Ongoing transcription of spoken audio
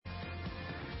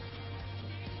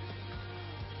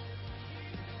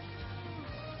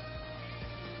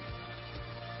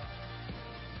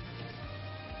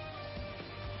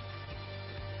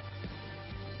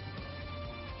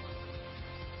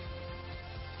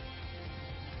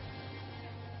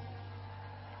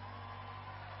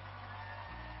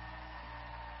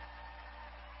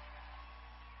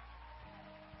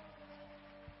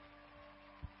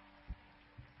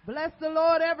Bless the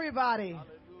Lord, everybody.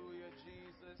 Hallelujah,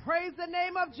 Jesus. Praise the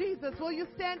name of Jesus. Will you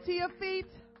stand to your feet?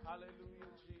 Hallelujah,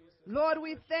 Jesus. Lord,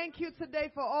 we thank you today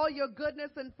for all your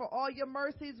goodness and for all your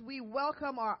mercies. We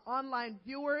welcome our online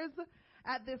viewers.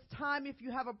 At this time, if you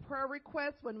have a prayer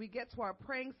request, when we get to our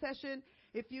praying session,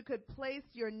 if you could place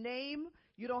your name.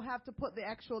 You don't have to put the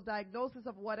actual diagnosis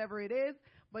of whatever it is,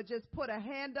 but just put a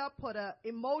hand up, put an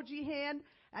emoji hand,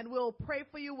 and we'll pray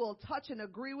for you. We'll touch and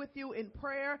agree with you in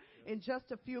prayer in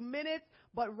just a few minutes.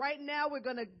 But right now, we're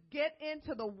going to get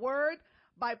into the Word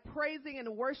by praising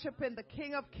and worshiping the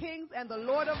King of Kings and the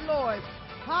Lord of Lords.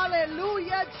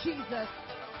 Hallelujah, Jesus.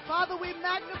 Father, we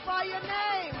magnify your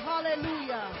name.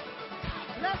 Hallelujah.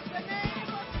 Bless the name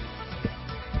of Jesus.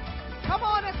 Come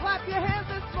on and clap your hands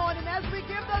this morning as we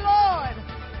give the Lord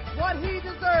what he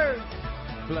deserves.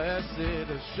 Blessed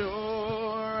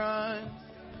assurance,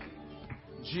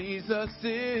 Jesus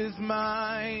is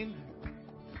mine.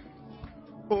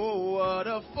 Oh, what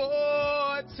a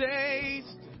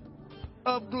foretaste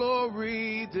of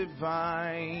glory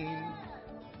divine.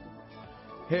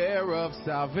 Heir of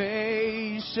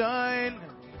salvation,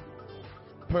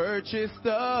 purchased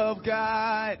of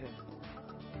God,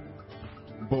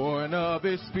 born of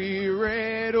his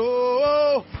spirit.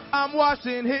 Oh, I'm washed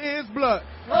in his blood.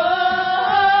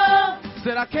 Oh,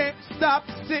 said I can't stop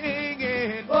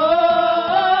singing.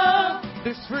 Oh,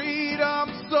 this freedom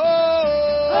song.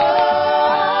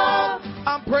 Oh,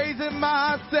 I'm praising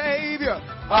my Savior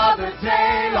all the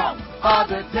day long, all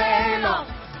the day long.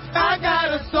 I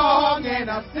got a song and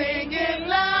I'm singing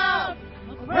loud.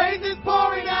 Praise is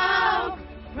pouring out,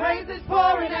 praise is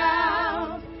pouring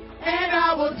out. And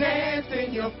I will dance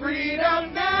in your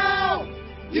freedom now.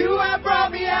 You have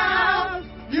brought me out.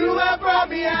 You have brought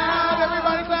me out.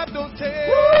 Everybody clap those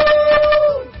hands.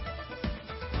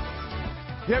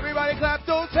 Woo! Everybody clap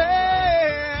those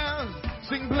hands.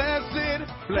 Sing blessed,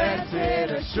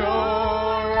 blessed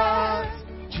assurance.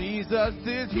 Jesus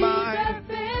is mine.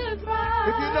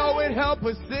 If you know it, help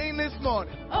us sing this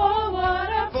morning. Oh, what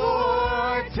a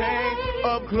foretaste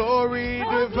of glory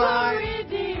divine. Glory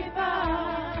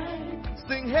divine.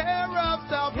 Sing hair of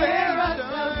salvation. Hair of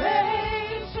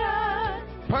salvation.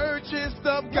 Purchased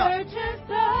of God.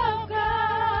 Purchased of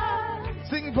God.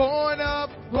 Sing born of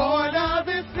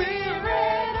his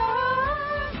spirit.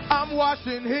 Oh, I'm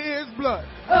washing his blood.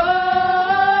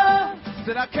 oh,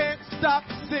 Said I can't stop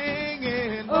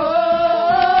singing.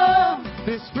 oh,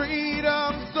 This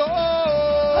freedom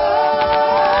song.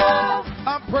 oh.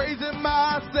 I'm praising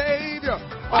my Savior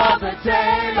All the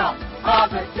day long, all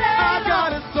the day I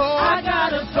got long. a song. I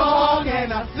got a song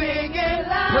and I sing it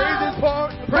loud. Praise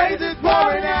is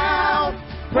pouring out.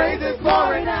 Praise is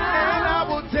pouring out. And I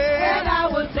will And dance. I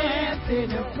will dance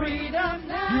in your freedom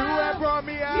now. You have brought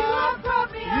me out. You have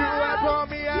brought me out. You have brought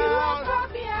me You out. have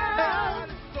brought me out.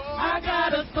 I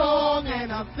got a song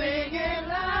and I'm singing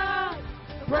loud.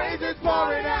 Praise is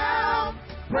pouring out.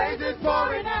 Praise is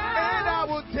pouring out. And I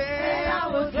will dance. And I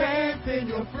will dance in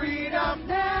your freedom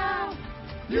now.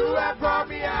 You have brought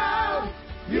me out.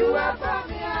 You have brought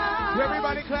me out.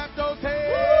 Everybody clap those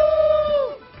hands.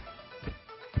 Woo!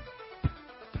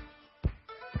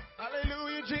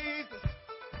 Hallelujah, Jesus.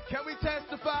 Can we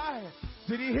testify?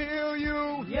 Did he heal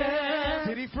you? Yes.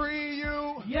 Did he free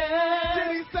you? Yes.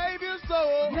 Did he save your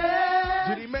soul? Yes.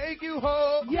 Did he make you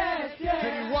whole? Yes, yes.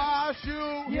 Did he wash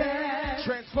you? Yes.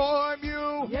 Transform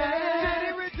you? Yes.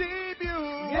 Did he redeem you?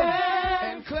 Yes.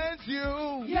 And cleanse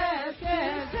you? Yes,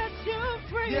 yes. Set you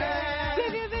free. Yes.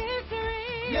 Give you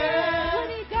victory. Yes. When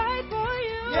he died for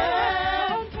you.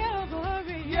 Yes. On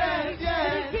Calvary. Yes,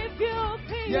 yes. Did he give you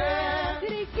peace? Yes.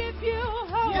 Did he give you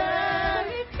hope? Yes.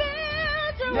 Did he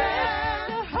filled you Yes.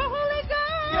 with the Holy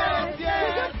Ghost? Yes, yes.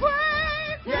 Will you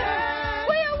praise him? Yes.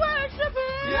 Will you worship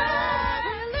him? Yes.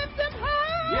 Will you lift him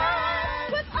high?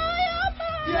 Yes. With all your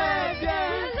might. Yes,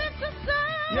 yes. Will you lift him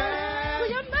down? Yes.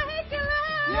 Will you make it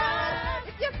loud?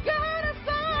 Yes. If you've got a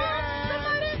song, Yes.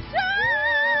 somebody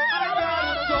shout. I got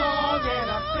a song and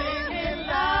I'm singing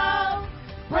loud.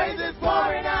 Praise is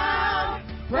pouring out.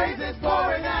 Praise is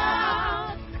pouring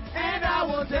out. And I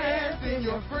will dance in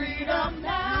your freedom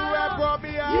now. You have brought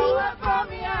me out. You have brought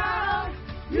me out.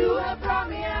 You have brought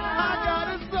me out. I got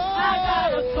a song. I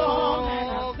got a song and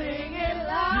I'm singing You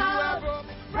have loud. brought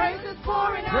me. Praise is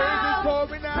pouring Praise is out.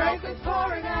 pouring out. Praise is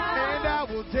pouring out. And I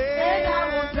will dance. And I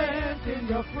will dance in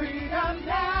your freedom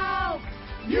now.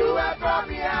 You have brought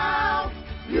me out.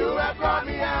 You have brought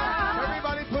me out.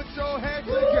 Everybody put your hands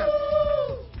together.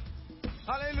 Woo!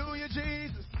 Hallelujah,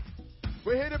 Jesus.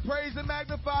 We're here to praise and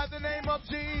magnify the name of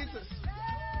Jesus.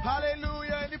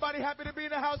 Hallelujah. Anybody happy to be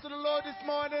in the house of the Lord this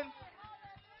morning?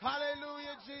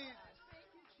 Hallelujah, Jesus.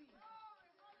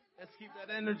 Let's keep that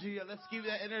energy up. Let's keep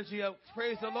that energy up.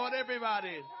 Praise the Lord,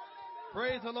 everybody.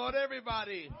 Praise the Lord,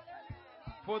 everybody.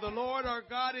 For the Lord our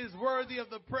God is worthy of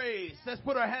the praise. Let's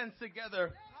put our hands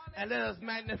together and let us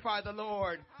magnify the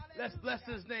Lord. Let's bless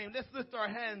his name. Let's lift our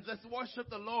hands. Let's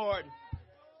worship the Lord.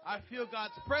 I feel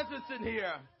God's presence in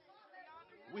here.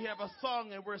 We have a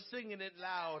song and we're singing it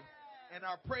loud. And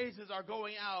our praises are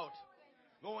going out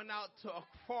to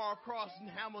far across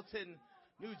Hamilton,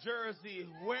 New Jersey,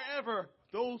 wherever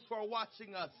those who are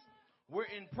watching us. We're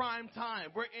in prime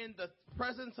time. We're in the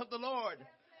presence of the Lord.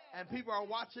 And people are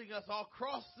watching us all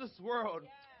across this world,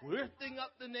 lifting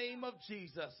up the name of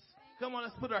Jesus. Come on,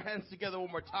 let's put our hands together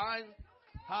one more time.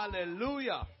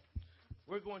 Hallelujah.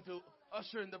 We're going to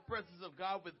usher in the presence of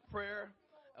God with prayer.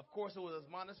 Of course, it was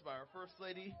admonished by our First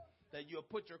Lady that you have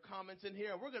put your comments in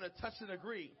here. We're going to touch and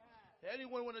agree.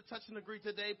 Anyone want to touch and agree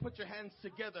today? Put your hands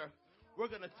together. We're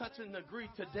going to touch and agree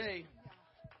today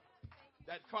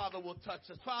that Father will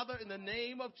touch us. Father, in the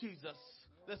name of Jesus,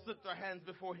 let's lift our hands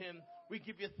before him. We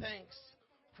give you thanks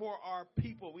for our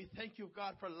people. We thank you,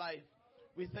 God, for life.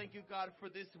 We thank you, God, for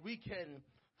this weekend.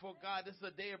 For God, this is a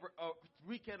day of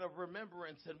weekend of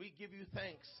remembrance, and we give you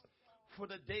thanks for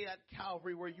the day at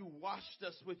Calvary where you washed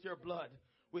us with your blood,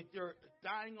 with your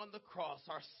dying on the cross.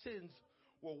 Our sins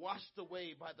were washed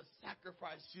away by the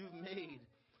sacrifice you made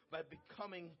by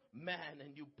becoming man,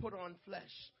 and you put on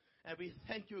flesh. And we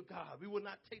thank you, God. We will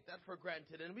not take that for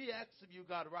granted. And we ask of you,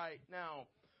 God, right now,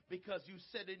 because you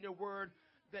said in your word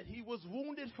that he was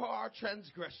wounded for our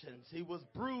transgressions. He was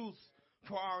bruised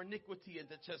for our iniquity, and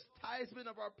the chastisement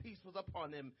of our peace was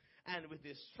upon him. And with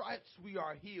his stripes we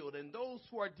are healed. And those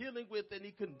who are dealing with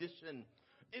any condition,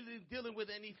 dealing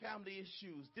with any family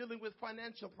issues, dealing with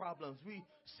financial problems, we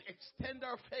extend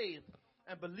our faith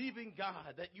and believing,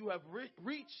 God, that you have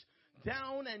reached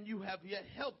down and you have yet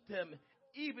helped them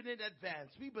even in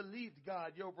advance. We believed,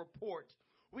 God, your report.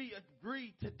 We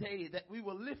agree today that we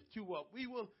will lift you up. We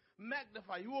will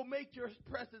magnify. You will make your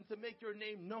presence and make your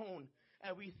name known.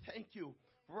 And we thank you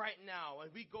right now.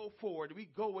 And we go forward. We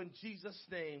go in Jesus'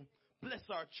 name. Bless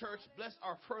our church. Bless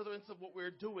our furtherance of what we're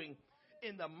doing.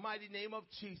 In the mighty name of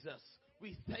Jesus,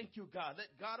 we thank you, God.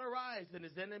 Let God arise and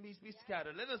his enemies be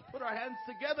scattered. Let us put our hands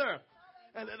together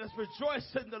and let us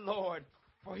rejoice in the Lord.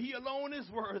 For he alone is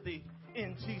worthy.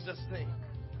 In Jesus' name.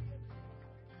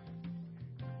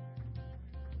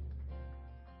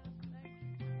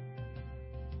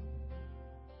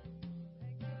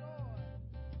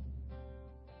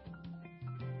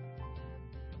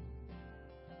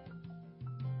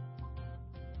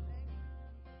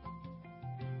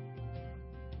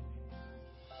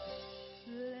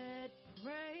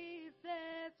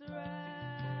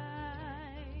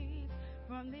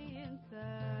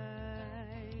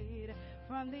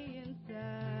 From the inside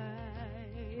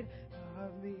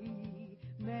of me,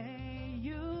 may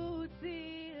you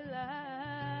see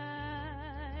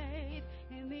light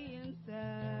in the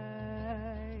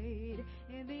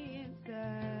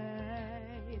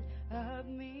inside of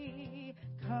me.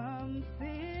 Come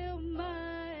fill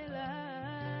my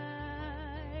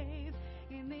life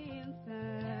in the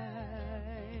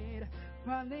inside,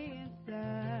 from the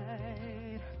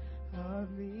inside of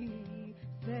me.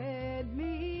 Set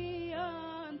me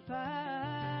on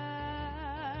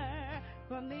fire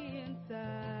from the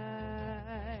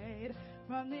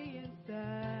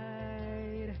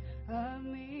inside of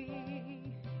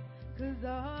me. 'Cause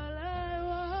all I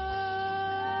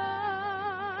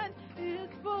want is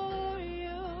for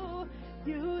you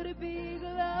to be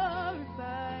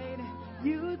glorified,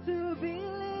 you to be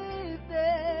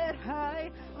lifted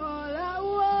high. All I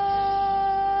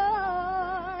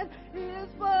want is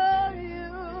for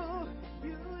you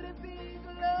to be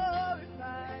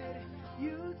glorified,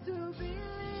 you to be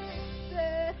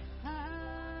lifted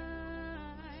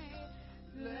high.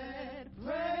 Let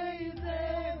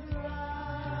praises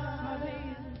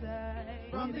rise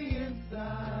from the inside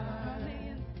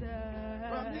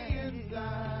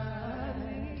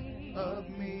of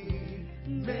me.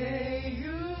 May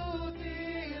you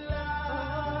delight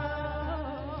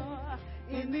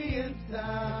in the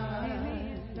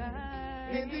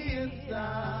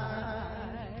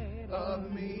inside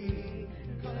of me.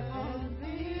 Come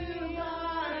fill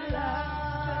my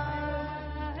life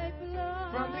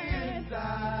from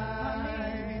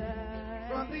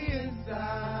the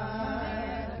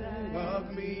inside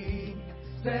of me.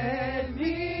 Set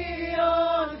me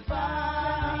on fire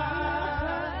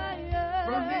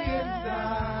from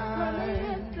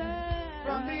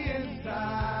the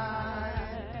inside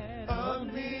of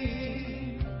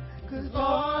me. 'Cause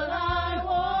all I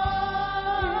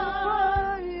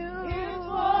want is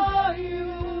for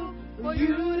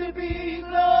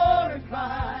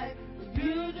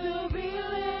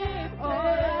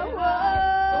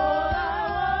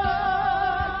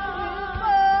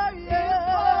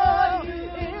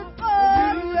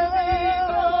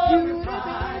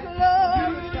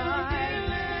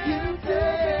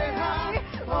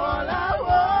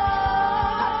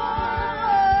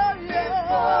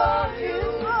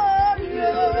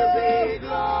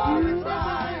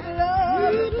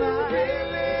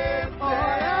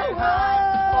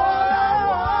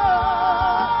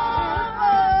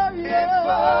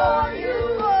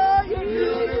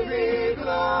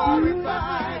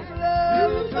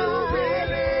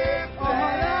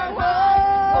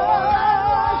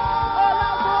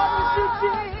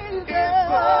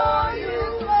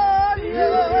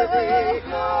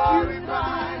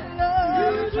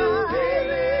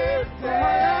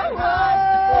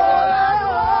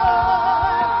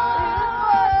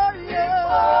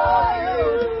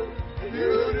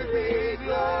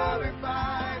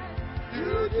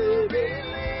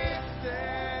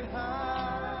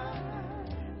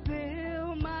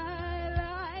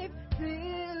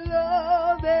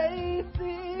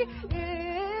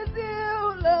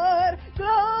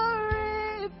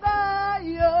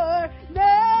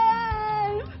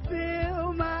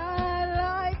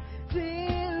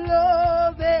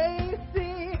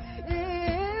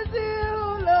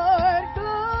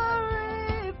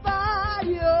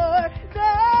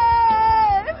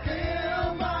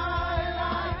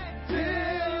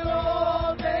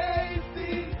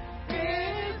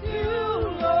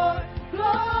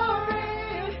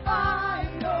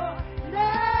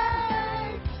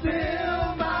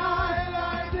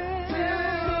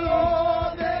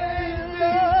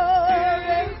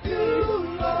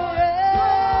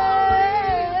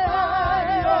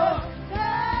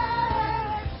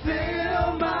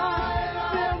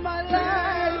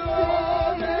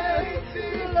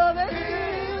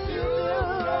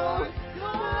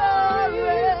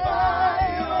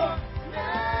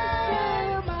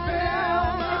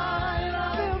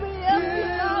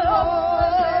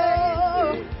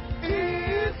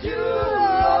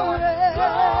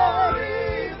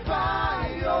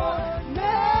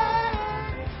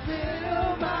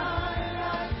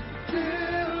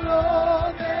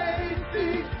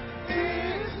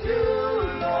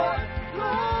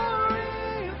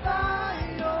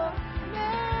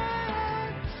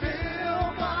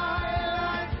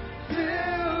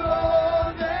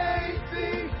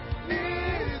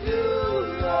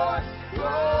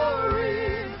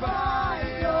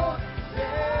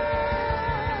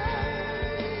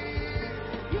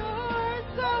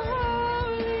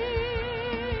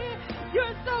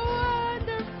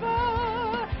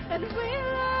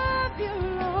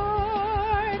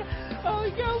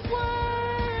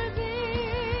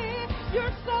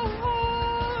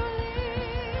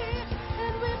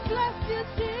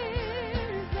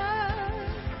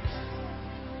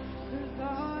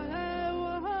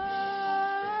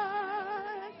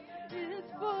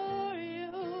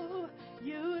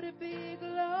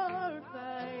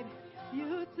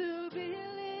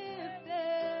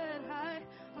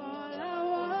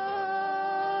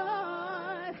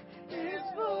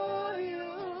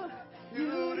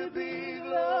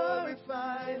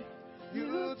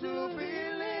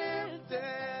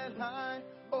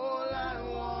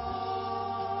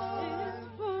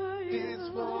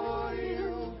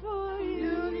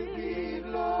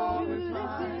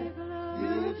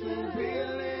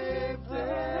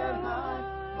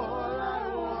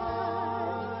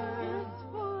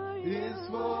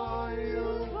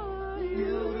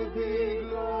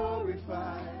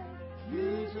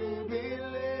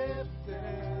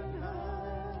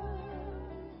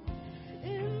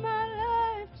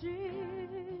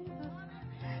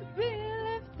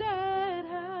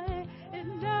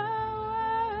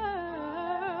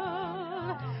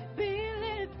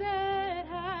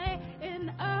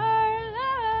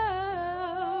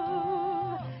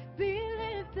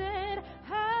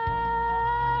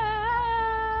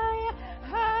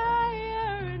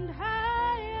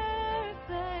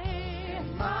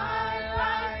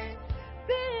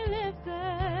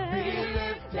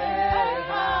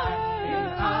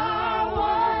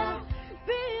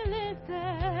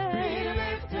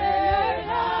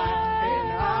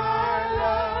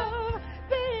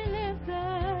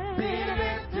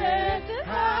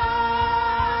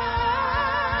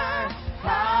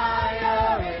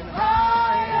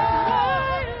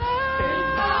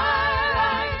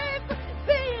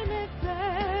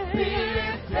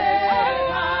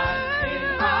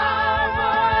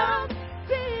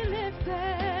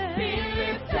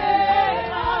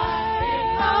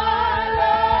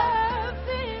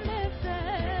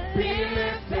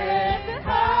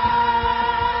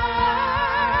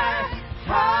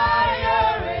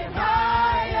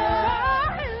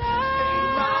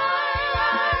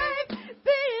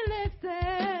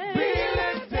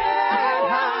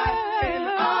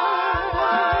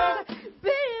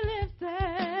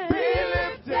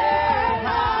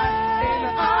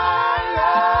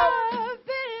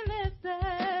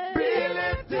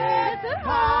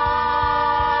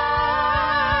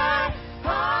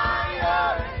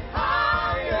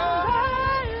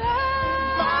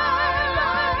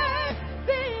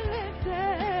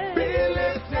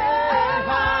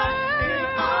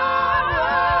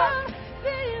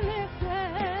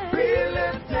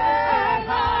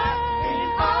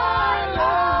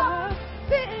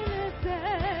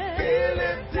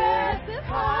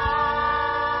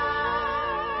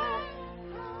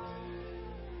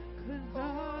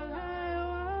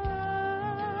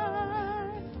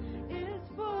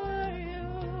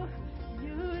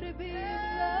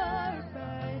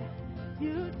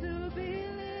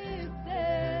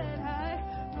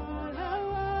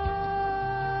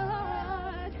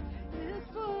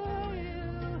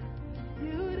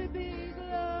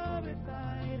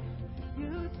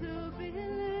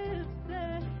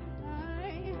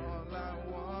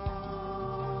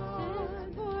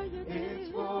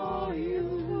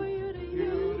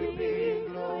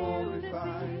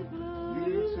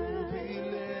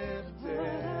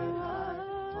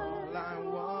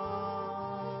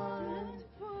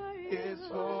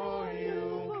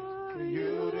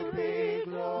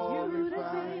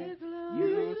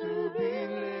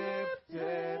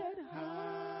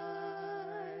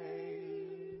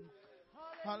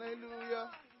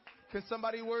Can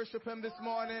somebody worship him this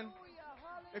morning?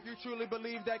 If you truly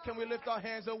believe that, can we lift our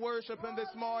hands and worship him this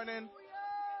morning?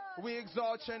 We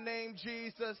exalt your name,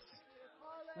 Jesus.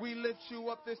 We lift you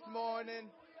up this morning.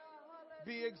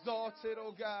 Be exalted,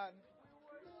 oh God.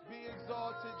 Be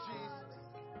exalted, Jesus.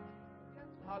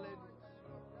 Hallelujah.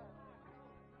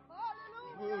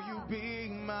 Will you be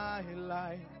my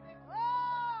light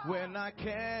when I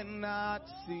cannot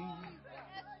see?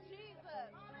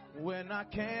 When I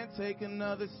can't take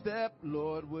another step,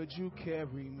 Lord, would you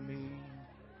carry me?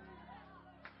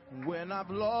 When I've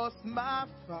lost my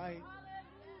fight,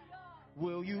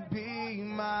 will you be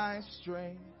my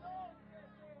strength?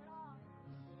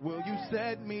 Will you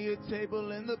set me a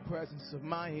table in the presence of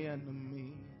my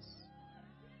enemies?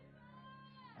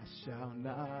 I shall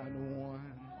not want.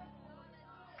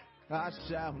 I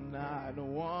shall not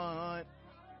want.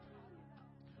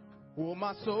 Oh,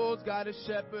 my soul's got a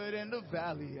shepherd in the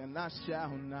valley, and I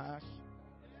shall not.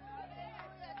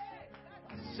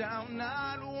 I shall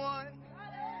not want.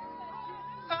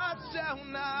 I shall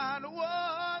not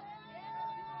want.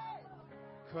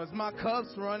 'Cause my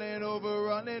cup's running over,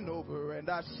 and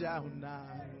I shall not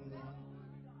want.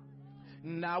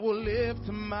 And I will lift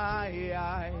my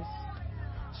eyes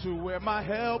to where my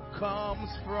help comes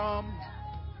from.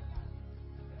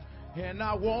 And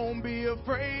I won't be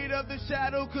afraid of the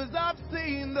shadow, 'cause I've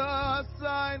seen the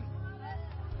sun.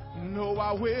 No,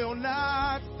 I will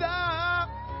not stop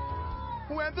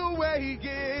when the way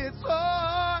gets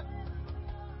hard.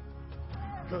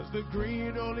 'Cause the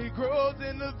green only grows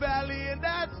in the valley, and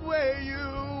that's where you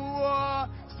are.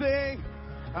 Sing,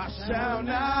 I shall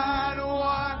not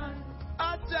want.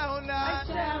 I shall not. I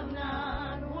shall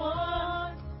not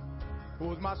want.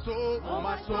 Oh, my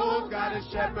soul's got a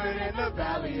shepherd in the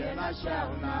valley, and I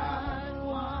shall not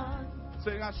want.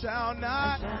 Sing, I shall not.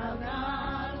 I shall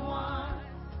not want.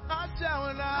 I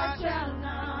shall not. I shall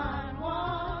not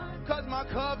want. 'Cause my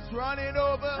cup's running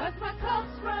over. 'Cause my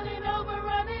cup's running over,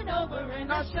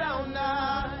 and I shall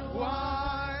not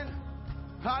want.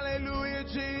 Hallelujah,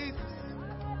 Jesus.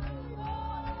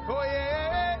 Oh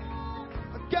yeah,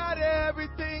 I got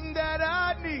everything that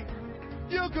I need.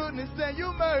 Your goodness and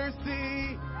your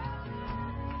mercy.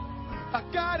 I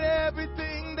got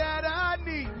everything that I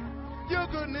need. Your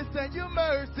goodness and your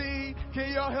mercy.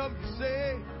 Can y'all help me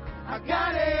say? I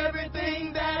got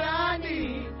everything that I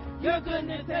need. Your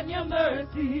goodness and your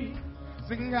mercy.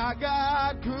 Sing, I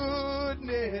got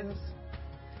goodness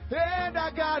and I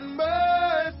got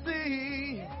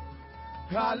mercy.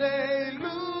 Hallelujah.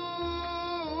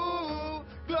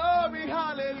 Glory,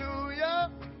 hallelujah.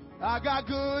 I got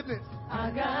goodness. I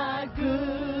got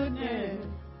goodness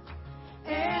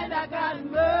and I got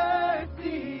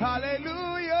mercy.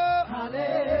 Hallelujah.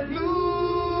 Hallelujah.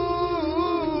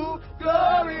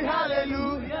 Glory,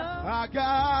 hallelujah. I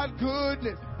got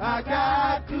goodness. I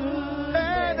got goodness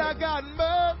and I got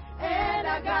mercy. And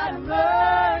I got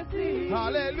mercy.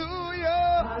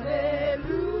 Hallelujah.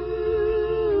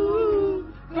 Hallelujah.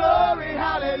 Glory,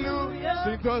 hallelujah.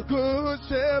 Sing, the good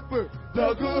shepherd.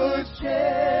 The good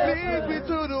shepherd. Lead me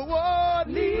to the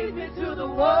water. Lead me to the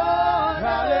water.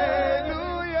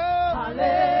 Hallelujah.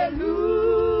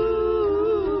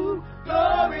 Hallelujah.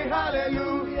 Glory,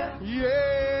 hallelujah.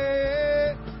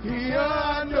 Yeah. He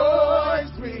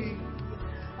anoints me.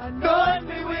 Anoint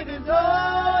me with his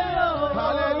oil.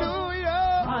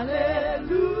 Hallelujah.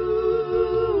 Hallelujah.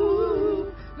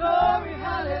 Glory,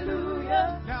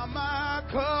 hallelujah. Now my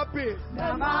cup is.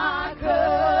 Now my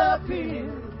cup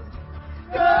is.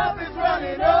 Cup is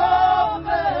running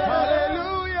over.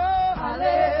 Hallelujah.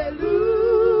 Hallelujah.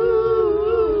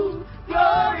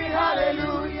 Glory,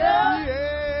 hallelujah.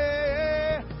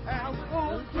 Yeah. I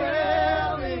will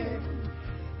dwell in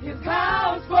his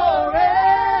house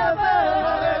forever.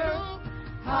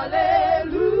 Hallelujah.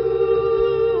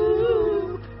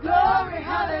 Glory,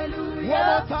 hallelujah. One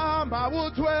more time, I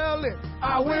will dwell in.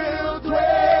 I will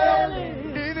dwell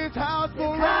in his house his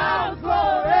forever. house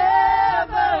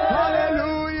forever.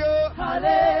 Hallelujah.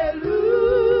 Hallelujah.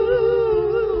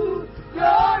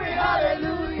 Glory,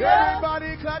 hallelujah.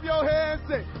 Everybody clap your hands,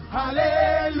 say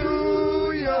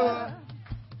hallelujah.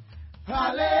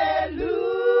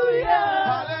 Hallelujah.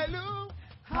 Hallelujah.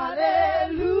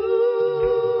 Hallelujah.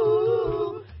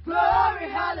 Glory,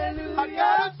 hallelujah. I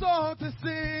got a song to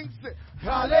sing. Say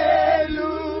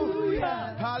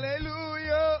hallelujah.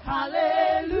 Hallelujah.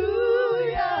 Hallelujah.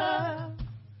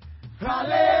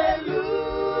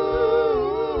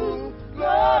 Hallelujah.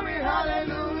 Glory,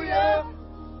 hallelujah.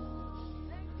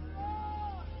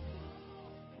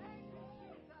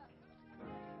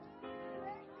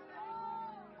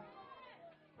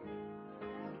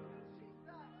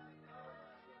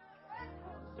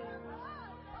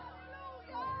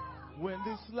 When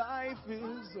this life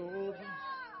is over,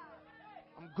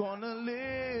 I'm gonna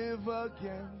live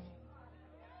again.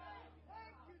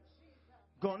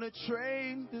 Gonna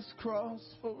trade this cross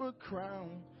for a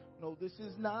crown. No, this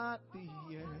is not the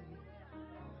end.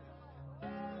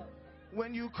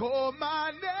 When you call my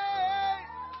name,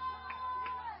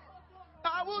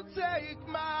 I will take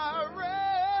my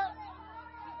rest.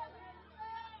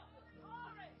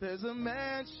 There's a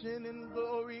mansion in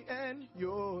glory and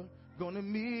you're gonna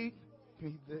meet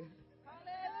me there.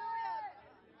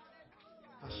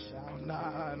 I shall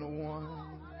not want.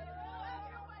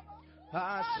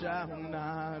 I shall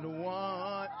not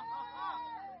want.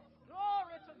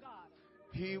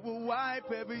 He will wipe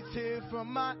every tear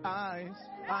from my eyes.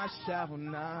 I shall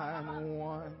not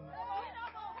want.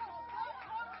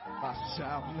 I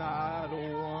shall not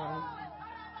want.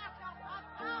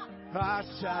 I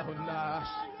shall not.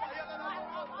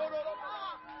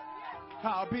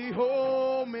 I'll be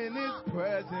home in His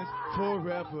presence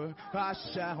forever. I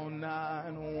shall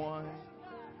not want.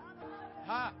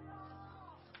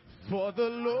 For the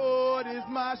Lord is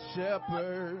my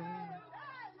shepherd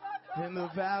in the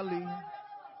valley.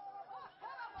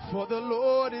 For the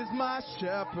Lord is my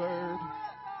shepherd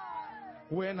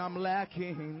when I'm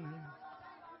lacking.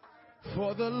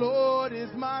 For the Lord is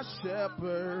my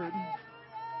shepherd,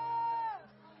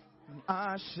 and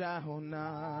I shall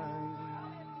not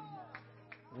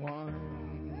want.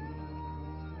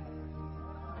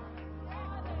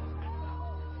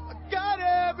 I got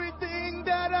everything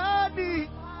that I need.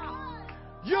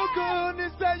 Your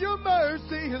goodness and your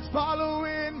mercy is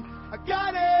following. I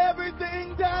got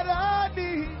everything that I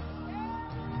need.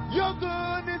 Your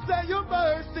goodness and your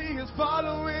mercy is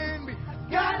following me.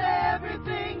 Got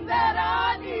everything that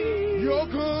I need. Your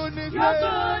goodness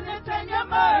and your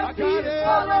mercy is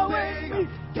following me.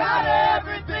 Got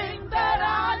everything that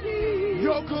I need.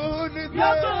 Your goodness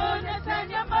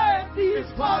and your mercy is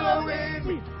following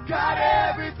me. Got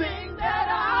everything that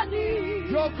I need.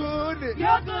 Your goodness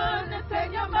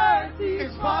and your mercy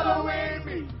is following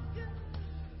me.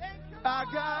 I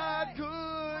got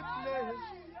goodness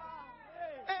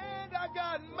and I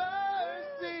got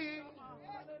mercy.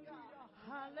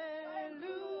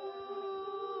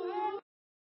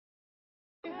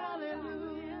 Hallelujah.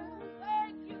 Hallelujah.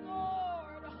 Thank you,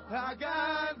 Lord. I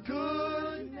got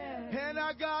goodness and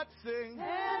I got sin. And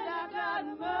I got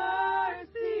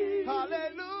mercy.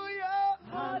 Hallelujah.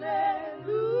 Hallelujah.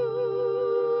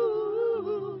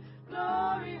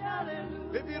 Glory,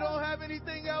 hallelujah. If you don't have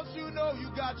anything else, you know you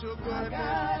got your I goodness.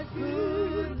 got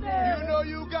goodness. You know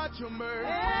you got your mercy.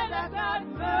 And I got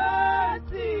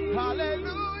mercy.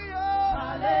 Hallelujah.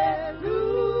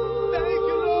 Hallelujah. Thank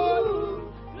you, Lord.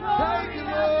 Glory, Thank you,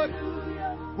 Lord.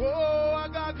 hallelujah. Whoa, I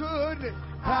got goodness.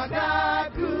 I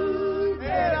got goodness.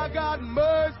 And I got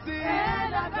mercy.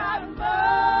 And I got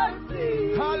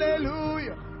mercy.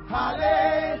 Hallelujah.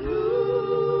 Hallelujah.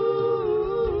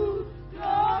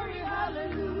 Glory,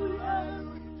 hallelujah.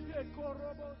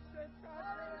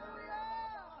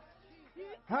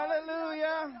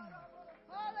 Hallelujah.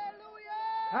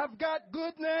 I've got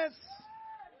goodness.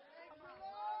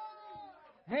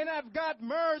 And I've got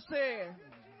mercy.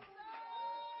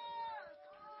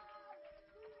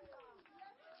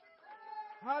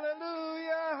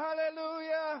 Hallelujah,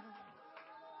 hallelujah.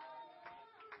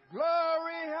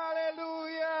 Glory,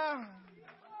 hallelujah.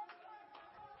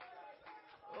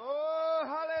 Oh,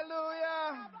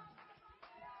 hallelujah.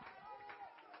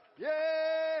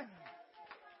 Yeah.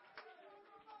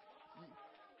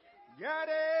 Got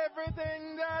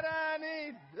everything that I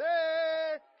need.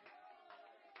 Yeah.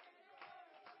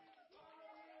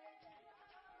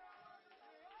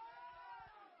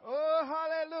 Oh,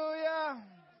 hallelujah.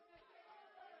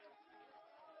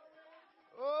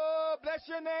 Oh, bless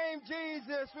your name,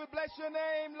 Jesus. We bless your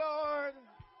name, Lord.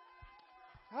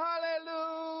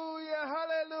 Hallelujah,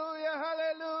 hallelujah,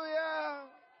 hallelujah.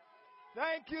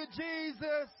 Thank you,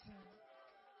 Jesus.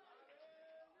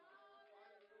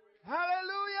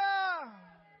 Hallelujah.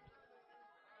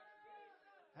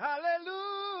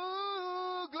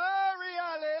 Hallelujah. Glory,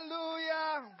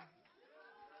 hallelujah.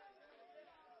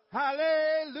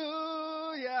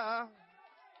 Hallelujah.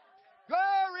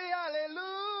 Glory,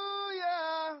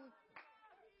 hallelujah.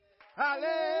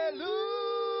 Hallelujah.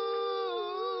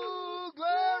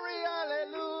 Glory,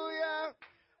 hallelujah.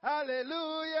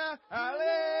 Hallelujah.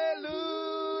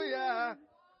 Hallelujah.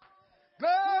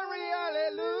 Glory,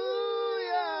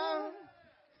 hallelujah.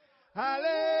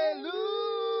 Hallelujah.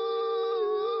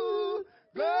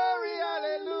 Glory,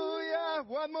 hallelujah.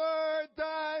 One more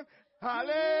time.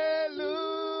 Hallelujah.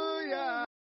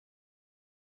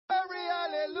 Glory,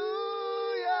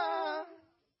 hallelujah.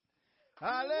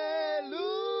 Hallelujah.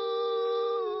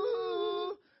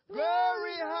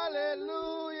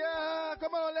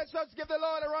 Come on, let's just give the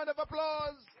Lord a round of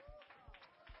applause.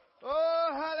 Oh,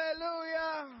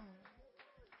 hallelujah.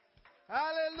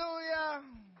 Hallelujah.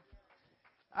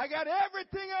 I got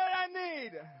everything that I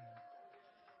need.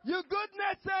 Your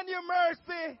goodness and your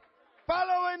mercy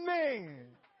following me.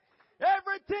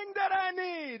 Everything that I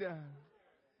need.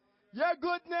 Your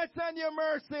goodness and your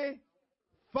mercy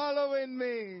following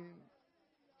me.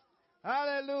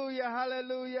 Hallelujah,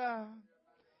 hallelujah.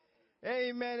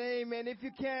 Amen, amen. If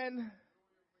you can,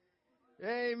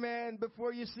 amen,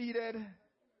 before you're seated,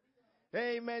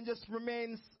 amen, just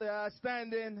remain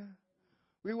standing.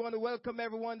 We want to welcome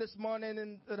everyone this morning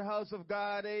into the house of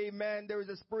God. Amen. There is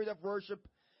a spirit of worship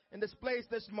in this place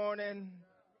this morning.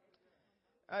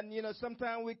 And,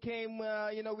 sometimes we came,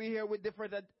 we here with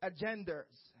different agendas.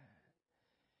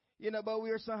 But we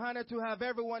are so honored to have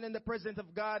everyone in the presence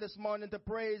of God this morning to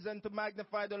praise and to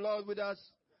magnify the Lord with us.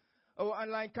 Our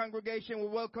online congregation, we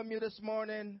welcome you this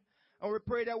morning. And we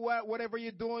pray that whatever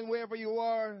you're doing, wherever you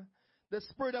are, the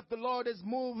Spirit of the Lord is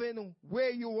moving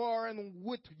where you are and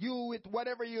with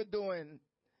whatever you're doing.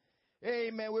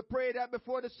 Amen. We pray that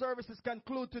before the services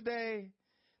conclude today,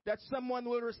 that someone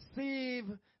will receive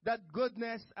that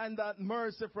goodness and that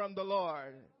mercy from the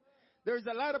Lord. There's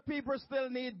a lot of people still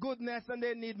need goodness and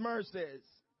they need mercies.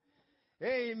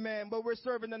 Amen. But we're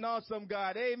serving an awesome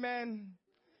God. Amen.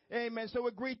 Amen. So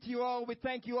we greet you all. We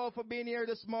thank you all for being here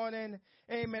this morning.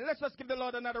 Amen. Let's just give the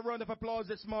Lord another round of applause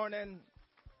this morning.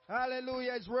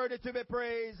 Hallelujah. It's worthy to be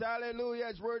praised. Hallelujah.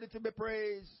 It's worthy to be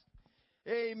praised.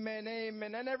 Amen.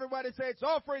 Amen. And everybody say it's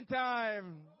offering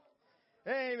time.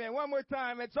 Amen. One more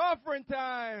time. It's offering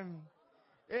time.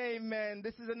 Amen.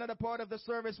 This is another part of the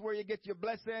service where you get your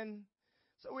blessing.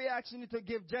 So we ask you to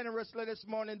give generously this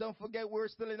morning. Don't forget we're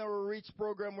still in our Reach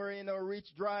program. We're in our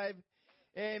Reach Drive.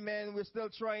 Amen. We're still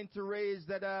trying to raise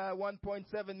that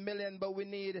 1.7 million, but we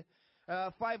need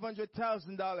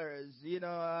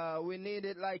 $500,000. We need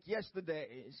it like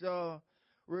yesterday. So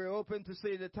we're hoping to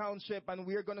see the township, and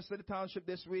we're going to see the township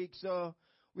this week. So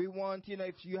we want,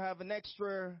 if you have an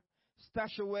extra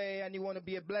stash away and you want to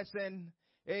be a blessing,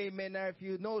 amen. Now, if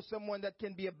you know someone that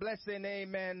can be a blessing,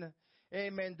 amen,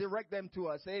 amen, direct them to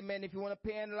us. Amen. If you want to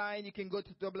pay online, you can go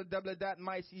to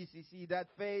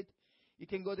www.myccc.faith. You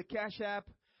can go to Cash App,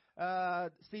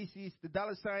 CC, the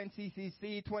 $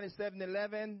 CCC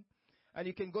 2711. And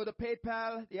you can go to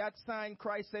PayPal, the @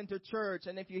 Christ Center Church.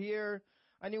 And if you're here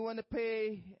and you want to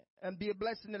pay and be a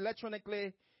blessing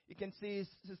electronically, you can see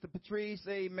Sister Patrice,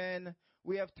 amen.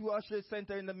 We have 2 ushers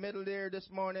center in the middle there this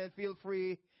morning. Feel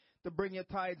free to bring your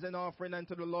tithes and offering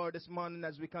unto the Lord this morning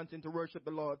as we continue to worship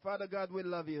the Lord. Father God, we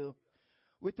love you.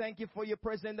 We thank you for your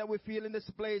presence that we feel in this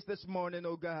place this morning,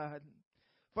 oh God.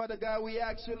 Father God, we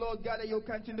ask you, Lord God, that you'll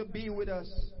continue to be with us.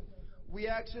 We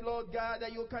ask you, Lord God,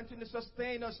 that you'll continue to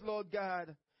sustain us, Lord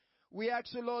God. We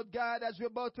ask you, Lord God, as we're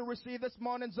about to receive this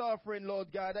morning's offering,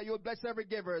 Lord God, that you'll bless every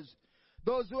givers.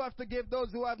 Those who have to give,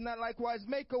 those who have not, likewise,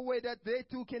 make a way that they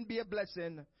too can be a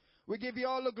blessing. We give you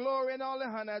all the glory and all the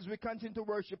honor as we continue to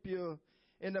worship you.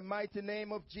 In the mighty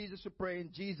name of Jesus we pray.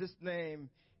 In Jesus' name,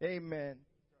 amen.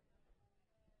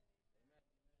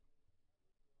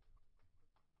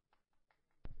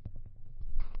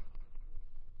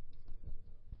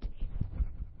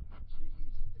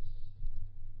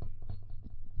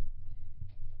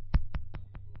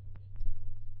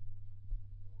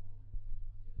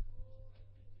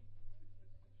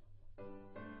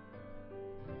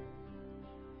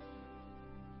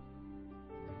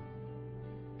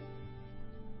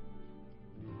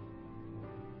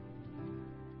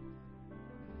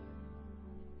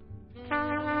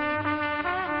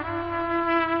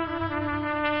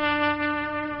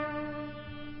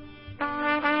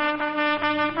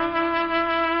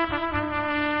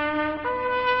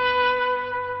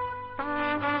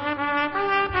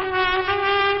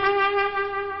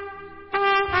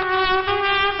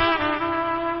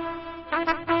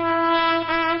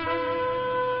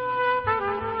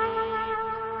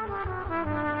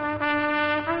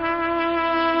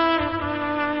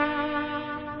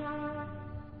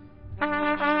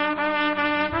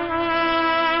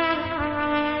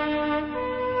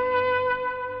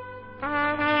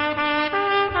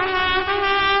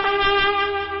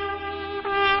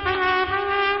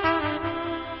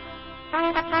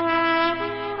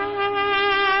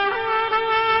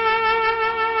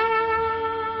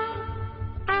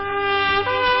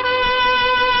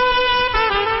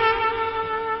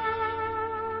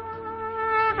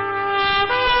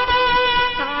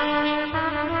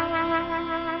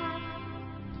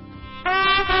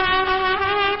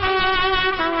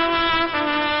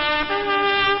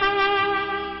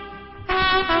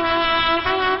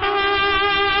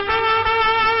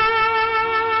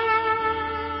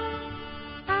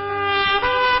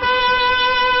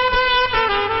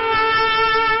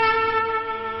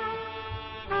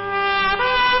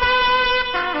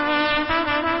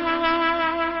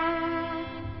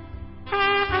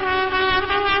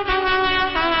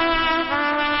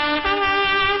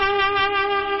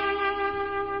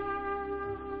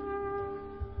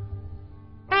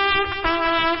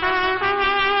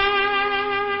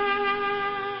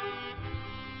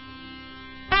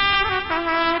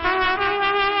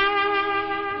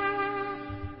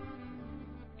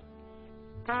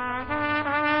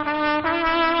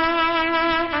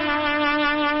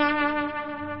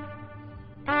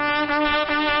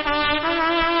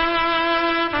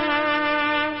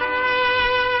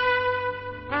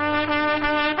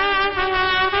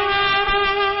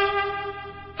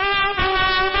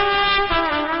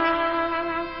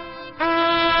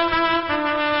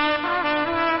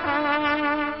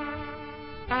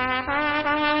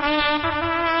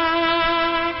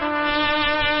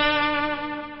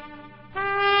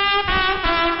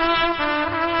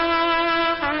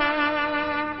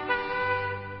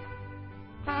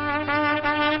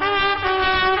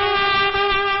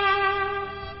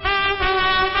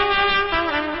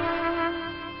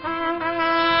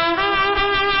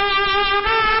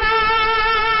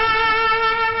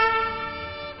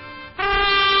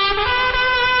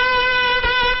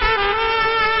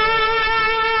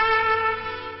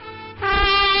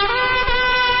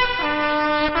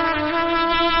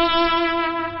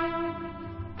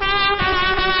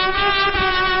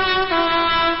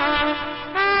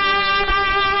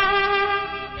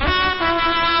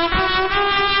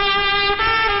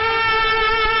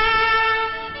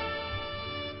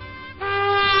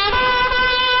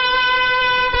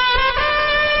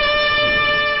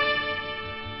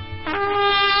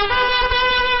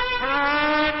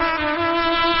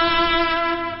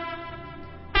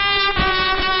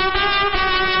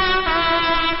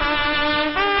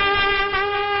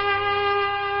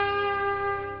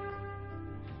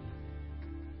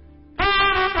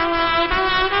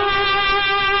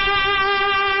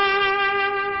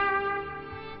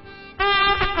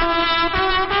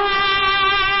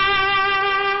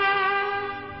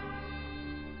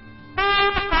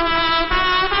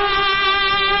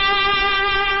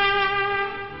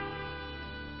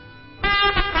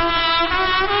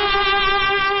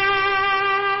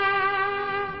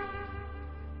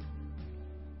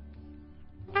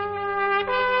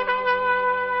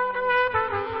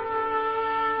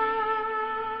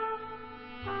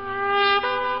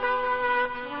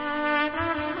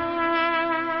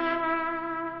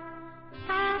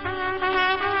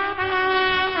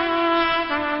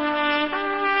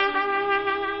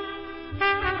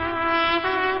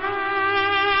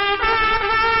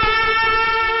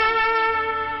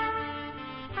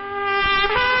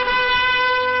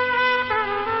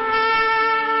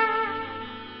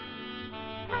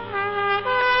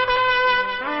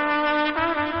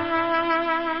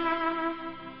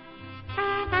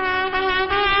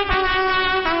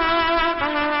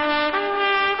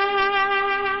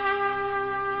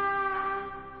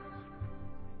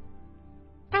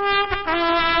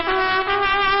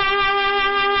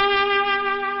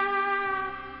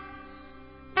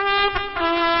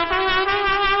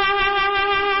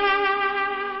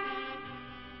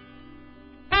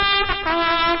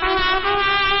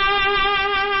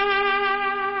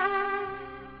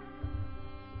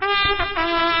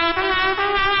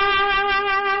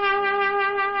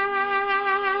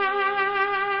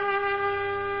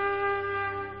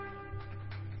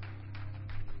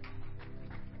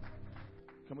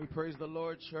 we praise the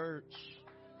Lord, church?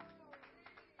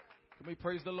 Can we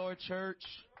praise the Lord, church?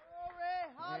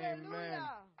 Glory, hallelujah. Amen.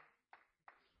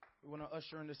 We want to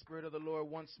usher in the Spirit of the Lord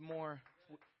once more.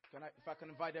 If I can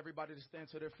invite everybody to stand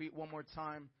to their feet one more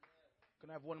time.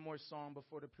 Can I have one more song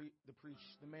before the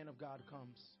man of God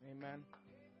comes? Amen.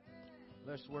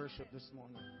 Let's worship this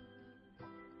morning.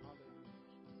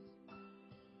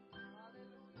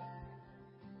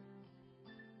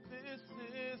 This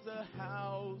is a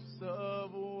house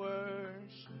of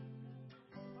worship.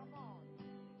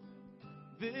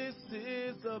 This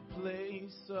is a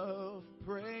place of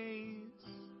praise,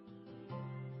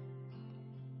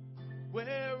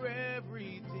 where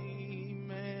every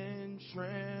demon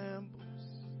trembles,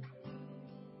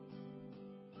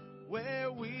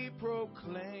 where we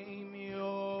proclaim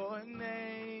your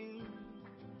name.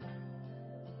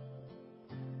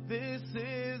 This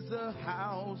is a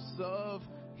house of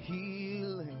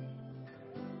healing.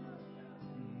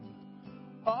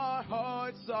 Our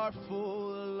hearts are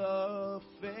full of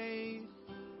faith.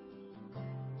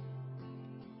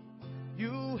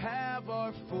 You have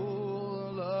our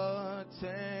full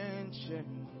attention.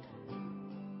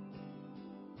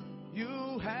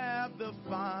 You have the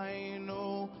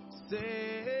final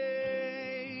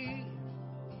say.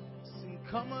 Sing,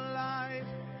 come alive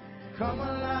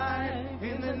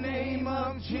in the name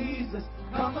of Jesus.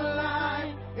 Come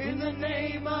alive in the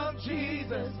name of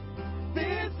Jesus.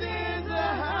 This is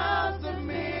a house of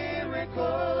miracles.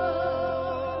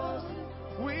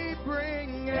 We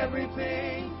bring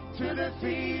everything to the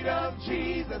feet of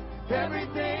Jesus.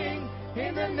 Everything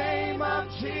in the name of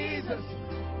Jesus.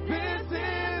 This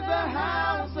is a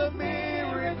house of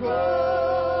miracles.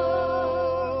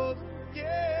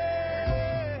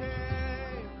 Yeah.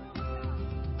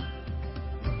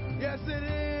 Yes, it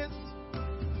is.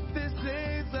 This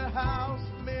is a house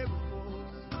of miracles.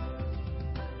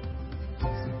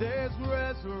 There's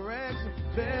resurrection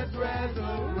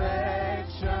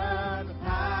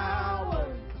power.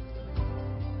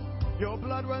 Your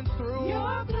blood runs through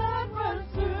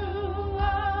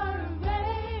our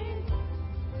veins.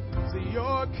 See,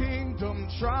 your kingdom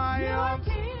triumphs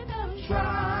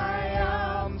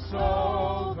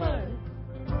over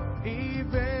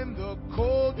even the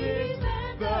coldest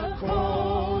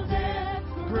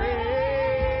grave.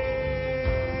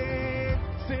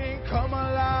 Sing, come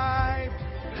alive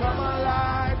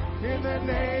in the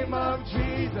name of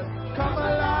Jesus. Come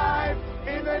alive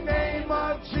in the name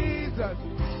of Jesus.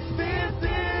 This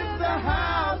is the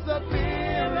house of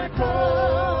miracles.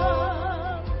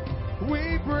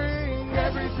 We bring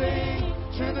everything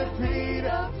to the feet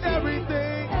of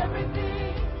everything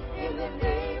in the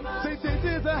name of Jesus. This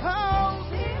is a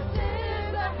house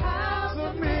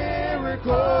of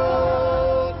miracles.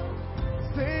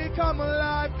 Say, come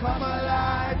alive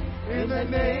in the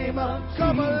name of Jesus.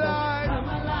 Come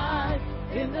alive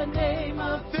in the name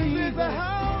of Jesus.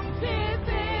 This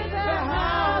is a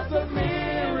house of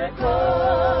miracles.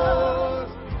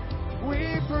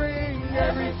 We bring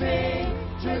everything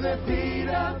to the feet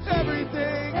of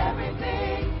everything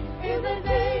in the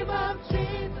name of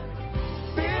Jesus.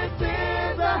 This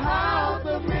is a house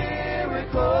of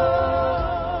miracles.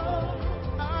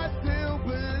 I still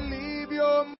believe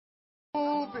you're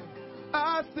moving.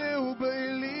 I still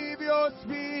believe you're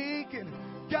speaking.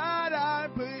 God, I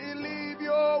believe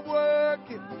you're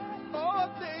working all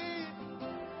things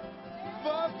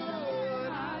for good.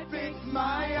 I fix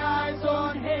my eyes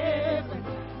on heaven.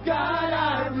 God,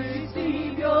 I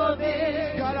receive your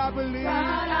vision. God, I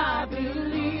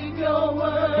believe you're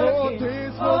working all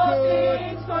things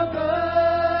for good.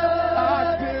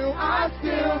 I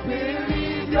still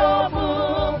believe you're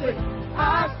moving.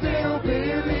 I still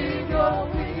believe you're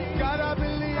weak. God, I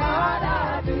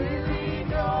believe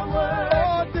your word.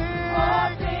 All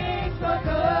things for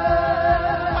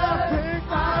good.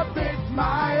 I fix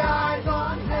my eyes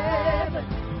on heaven.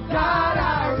 God,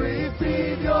 I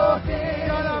receive your vision.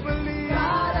 God, I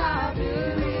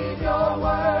believe your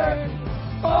word.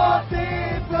 All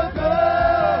things for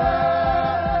good.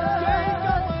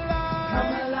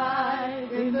 Come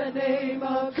alive in the name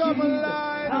of Jesus.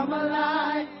 Come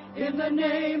alive in the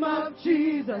name of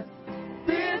Jesus.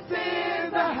 This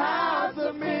is a house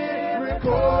of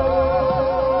miracles.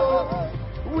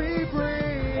 We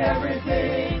bring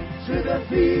everything to the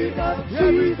feet of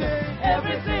Jesus.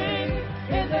 Everything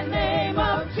in the name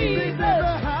of Jesus. This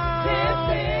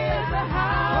is a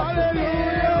house of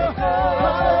miracles.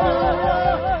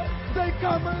 Say,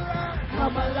 come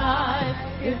alive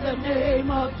in the name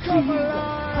of Jesus.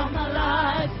 Come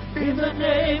alive in the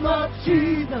name of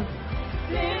Jesus.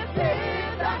 This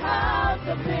is a house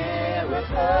of miracles.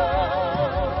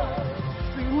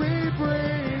 See, we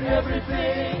bring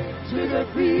everything to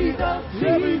decree the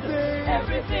Jesus,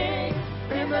 everything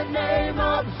in the name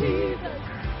of Jesus.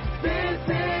 This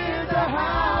is the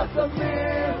house of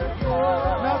miracles.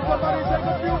 Now somebody take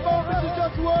a few moments to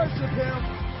just worship Him.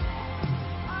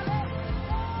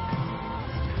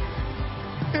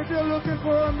 If you're looking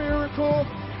for a miracle,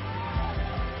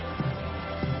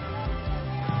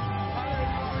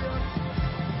 hallelujah,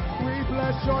 we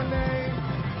bless your name.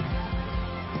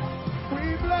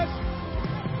 We bless.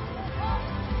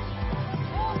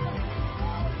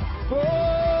 Oh,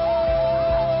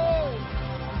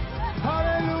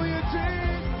 hallelujah,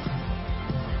 Jesus.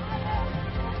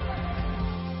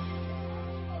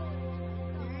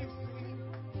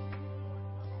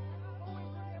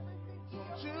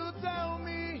 Don't you tell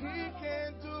me He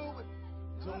can't do it.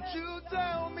 Don't you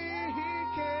tell me He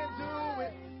can't do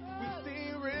it. We've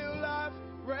seen real life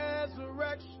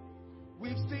resurrection.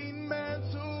 We've seen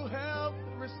mental health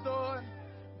restored.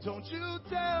 Don't you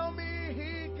tell me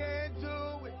He can't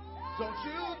do it. Don't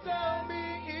you tell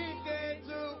me He can't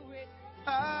do it.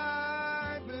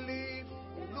 I believe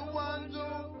in the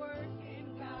wonder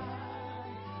working God.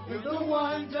 You're the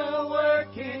wonder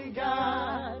working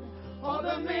God. All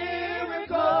the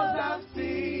miracles I've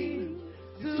seen,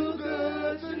 too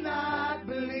good to not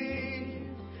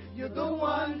believe. You're the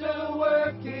wonder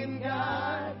working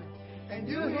God. And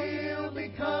you heal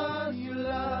because you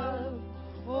love.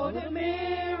 All the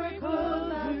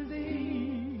miracles I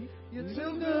see, you're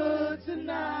too good to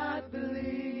not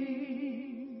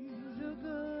believe. Too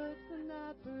good to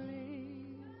not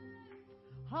believe.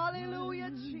 Hallelujah,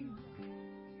 Jesus.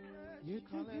 You're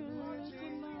too good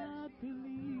to not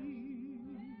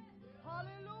believe.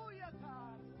 Hallelujah,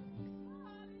 God.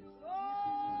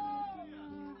 Oh,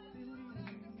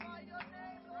 magnify your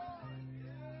name, Lord.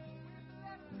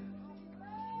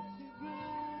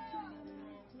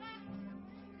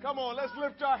 Come on, let's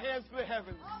lift our hands to the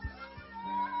heavens.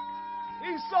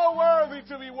 He's so worthy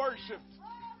to be worshiped.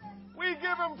 We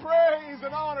give Him praise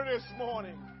and honor this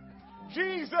morning.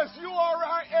 Jesus, you are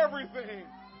our everything.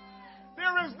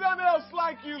 There is none else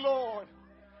like you, Lord.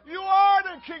 You are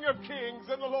the King of Kings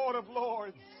and the Lord of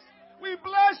Lords. We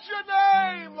bless your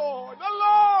name, Lord. The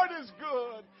Lord is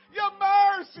good. Your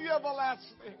mercy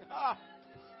everlasting.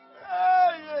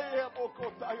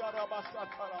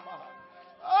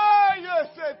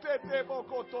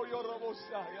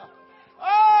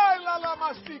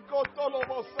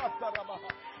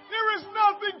 There is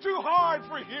nothing too hard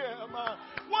for Him.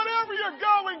 Whatever you're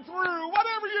going through,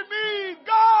 whatever you need,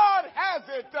 God has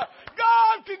it.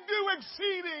 God can do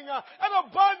exceeding and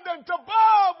abundant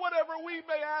above whatever we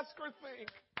may ask or think.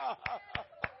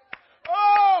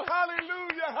 Oh,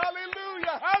 hallelujah,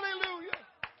 hallelujah, hallelujah.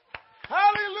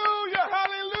 Hallelujah,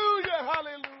 hallelujah,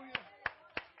 hallelujah.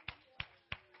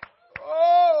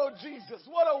 Oh, Jesus,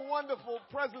 what a wonderful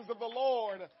presence of the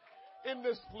Lord in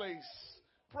this place.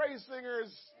 Praise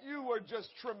singers, you were just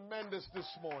tremendous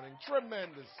this morning.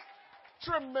 Tremendous,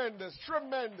 tremendous,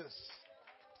 tremendous.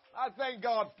 I thank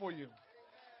God for you.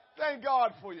 Thank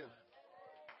God for you.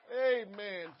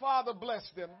 Amen. Father,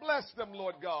 bless them. Bless them,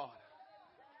 Lord God.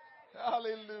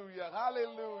 Hallelujah,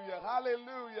 hallelujah,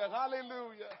 hallelujah,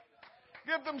 hallelujah.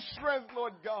 Give them strength,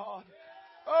 Lord God.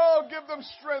 Oh, give them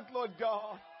strength, Lord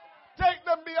God. Take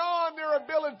them beyond their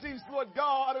abilities, Lord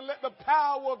God, and let the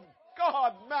power of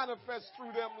God manifest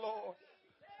through them, Lord.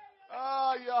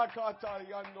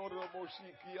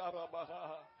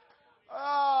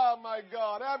 My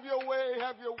God. Have your way,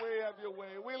 have your way, have your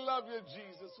way. We love you,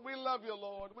 Jesus. We love you,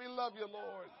 Lord. We love you,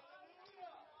 Lord.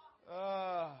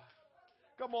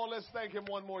 Come on, let's thank Him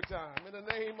one more time. In the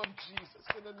name of Jesus.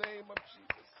 In the name of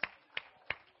Jesus.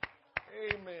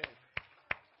 Amen.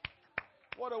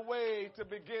 What a way to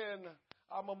begin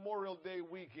our Memorial Day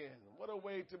weekend. What a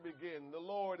way to begin. The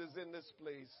Lord is in this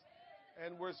place,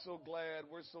 and we're so glad.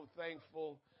 We're so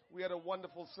thankful. We had a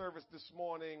wonderful service this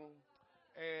morning,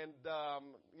 and,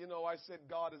 I said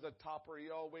God is a topper. He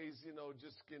always,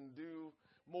 just can do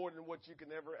more than what you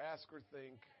can ever ask or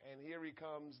think. And here He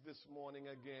comes this morning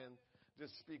again,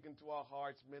 just speaking to our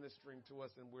hearts, ministering to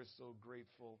us, and we're so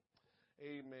grateful.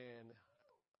 Amen.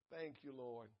 Thank you,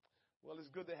 Lord. Well, it's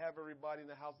good to have everybody in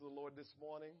the house of the Lord this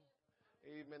morning.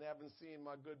 Amen. Haven't seen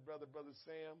my good brother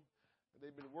Sam.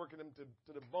 They've been working him to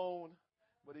the bone,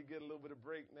 but he get a little bit of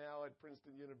break now at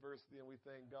Princeton University, and we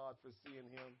thank God for seeing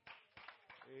him.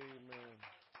 Amen.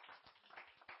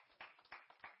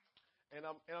 And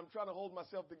I'm trying to hold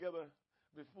myself together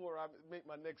before I make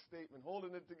my next statement.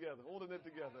 Holding it together, holding it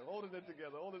together, holding it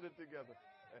together, holding it together.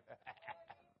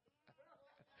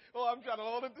 Oh, I'm trying to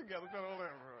hold it together.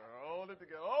 Hold it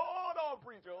together. Hold on,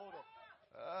 preacher. Hold on.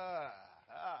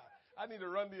 I need to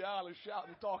run the aisle and shout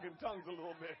and talk in tongues a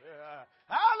little bit.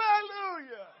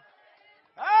 Hallelujah.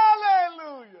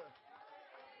 Hallelujah.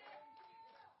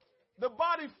 The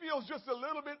body feels just a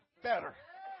little bit better.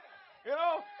 You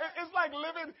know, it's like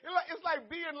living. It's like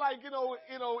being like in your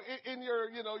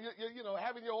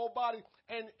having your whole body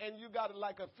and you got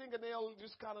like a fingernail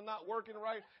just kind of not working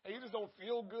right, and you just don't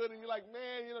feel good, and you're like,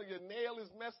 man, your nail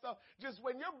is messed up. Just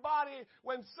when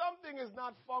when something is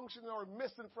not functioning or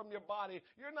missing from your body,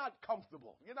 you're not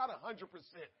comfortable. You're not 100%.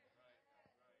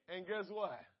 And guess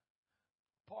what?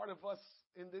 Part of us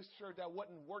in this church that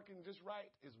wasn't working just right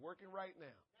is working right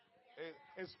now.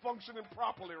 It's functioning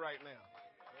properly right now.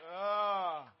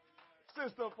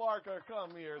 Sister Parker,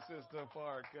 come here, Sister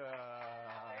Parker.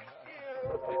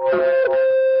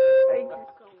 Thank you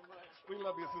so much. We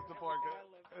love you, Sister Parker.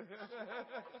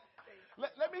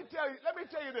 Let me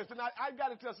tell you this, and I got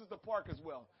to tell Sister Parker as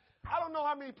well. I don't know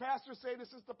how many pastors say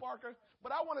this, Sister Parker,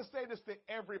 but I want to say this to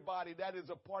everybody that is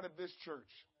a part of this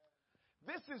church.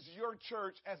 This is your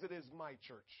church as it is my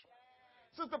church.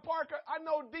 Sister Parker, I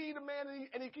know D, the man,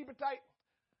 and he keep it tight.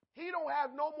 He don't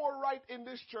have no more right in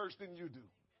this church than you do.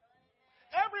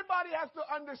 Everybody has to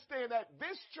understand that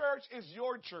this church is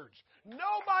your church.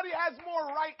 Nobody has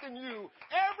more right than you.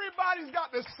 Everybody's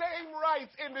got the same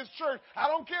rights in this church. I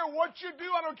don't care what you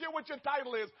do. I don't care what your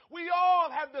title is. We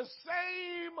all have the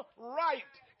same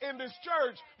right in this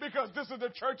church because this is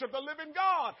the church of the living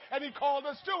God, and He called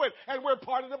us to it, and we're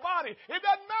part of the body. It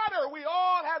doesn't matter. We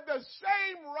all have the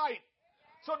same right.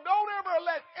 So don't ever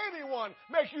let anyone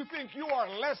make you think you are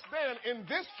less than in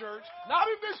this church. Not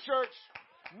in this church.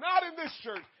 Not in this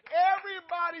church.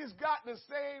 Everybody's got the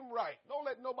same right. Don't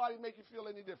let nobody make you feel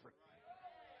any different.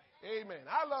 Amen.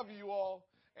 I love you all.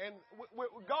 And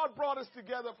God brought us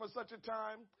together for such a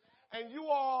time. And you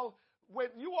all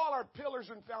are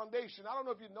pillars and foundation. I don't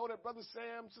know if you know that, Brother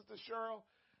Sam, Sister Cheryl.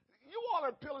 You all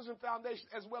are pillars and foundation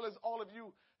as well as all of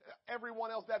you, everyone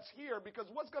else that's here. Because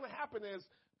what's going to happen is,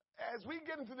 as we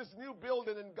get into this new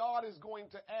building and God is going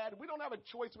to add, we don't have a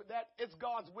choice with that. It's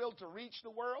God's will to reach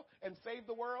the world and save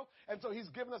the world. And so He's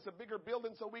given us a bigger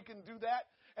building so we can do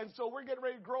that. And so we're getting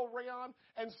ready to grow Rayon.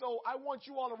 And so I want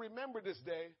you all to remember this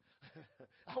day.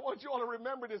 I want you all to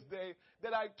remember this day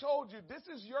that I told you this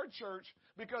is your church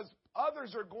because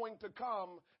others are going to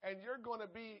come and you're going to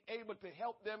be able to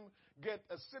help them get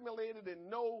assimilated and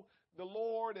know the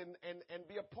Lord and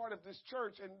be a part of this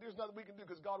church. And there's nothing we can do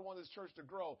because God wants His church to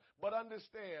grow. But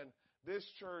understand, this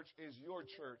church is your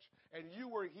church. And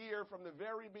you were here from the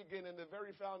very beginning, the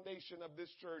very foundation of this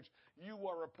church. You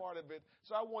are a part of it.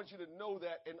 So I want you to know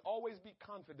that and always be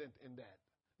confident in that.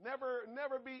 Never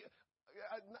be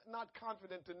not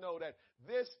confident to know that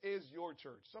this is your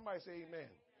church. Somebody say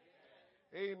amen.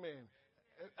 Amen.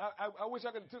 I wish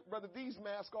I could have took Brother D's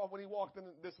mask off when he walked in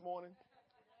this morning.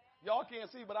 Y'all can't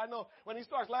see, but I know when he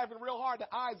starts laughing real hard, the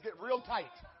eyes get real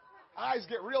tight. Eyes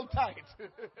get real tight.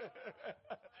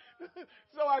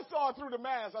 So I saw through the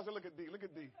mask. I said, look at D. Look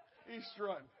at D. He's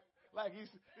strutting. Like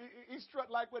he's strutting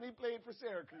like when he played for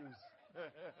Syracuse.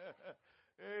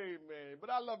 Amen. But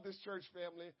I love this church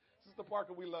family. Sister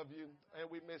Parker, we love you and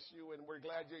we miss you and we're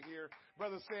glad you're here.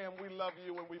 Brother Sam, we love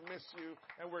you and we miss you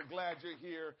and we're glad you're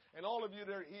here. And all of you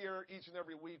that are here each and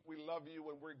every week, we love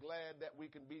you and we're glad that we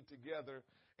can be together.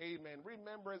 Amen.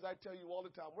 Remember, as I tell you all the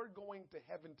time, we're going to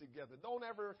heaven together. Don't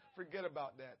ever forget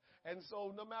about that. And so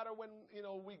no matter when,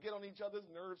 we get on each other's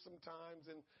nerves sometimes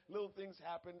and little things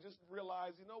happen, just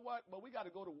realize, you know what? But we got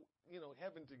to go to,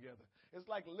 heaven together. It's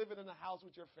like living in a house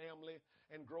with your family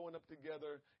and growing up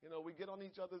together. We get on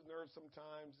each other's nerves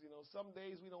sometimes. Some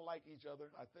days we don't like each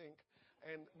other, I think.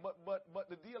 But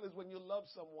the deal is when you love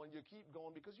someone, you keep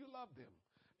going because you love them.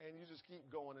 And you just keep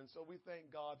going. And so we thank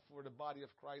God for the body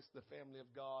of Christ, the family of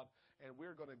God, and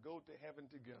we're going to go to heaven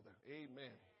together.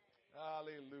 Amen.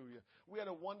 Hallelujah. We had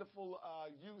a wonderful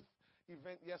youth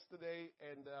event yesterday,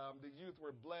 and the youth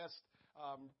were blessed.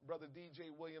 Brother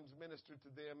DJ Williams ministered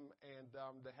to them, and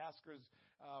the Haskers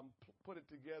put it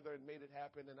together and made it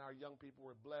happen, and our young people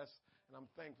were blessed. And I'm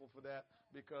thankful for that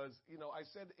because, I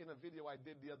said in a video I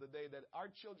did the other day that our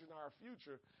children are our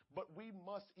future, but we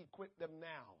must equip them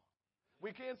now. We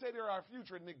can't say they're our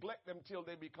future and neglect them till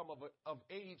they become of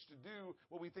age to do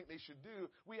what we think they should do.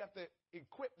 We have to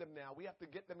equip them now. We have to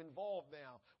get them involved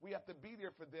now. We have to be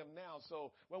there for them now. So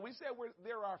when we say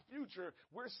they're our future,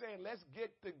 we're saying let's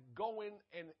get to going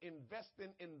and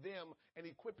investing in them and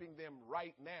equipping them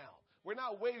right now. We're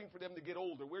not waiting for them to get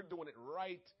older. We're doing it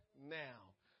right now.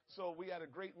 So we had a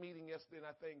great meeting yesterday, and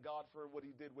I thank God for what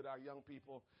He did with our young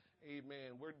people.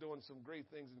 Amen. We're doing some great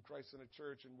things in Christ Center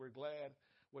Church, and we're glad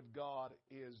what God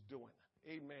is doing.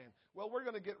 Amen. Well, we're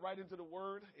going to get right into the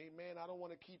word. Amen. I don't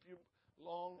want to keep you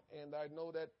long, and I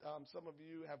know that some of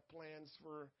you have plans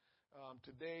for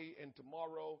today and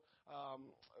tomorrow.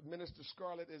 Minister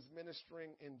Scarlett is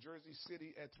ministering in Jersey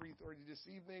City at 3:30 this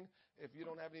evening. If you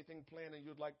don't have anything planned and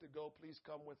you'd like to go, please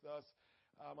come with us.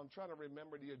 I'm trying to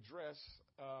remember the address.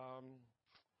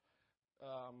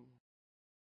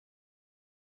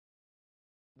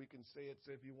 We can say it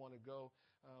so if you want to go.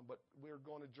 But we're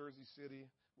going to Jersey City.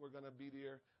 We're going to be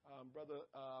there. Brother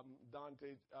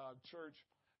Dante Church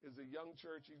is a young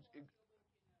church,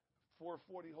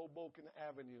 440 Hoboken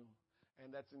Avenue,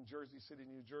 and that's in Jersey City,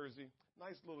 New Jersey.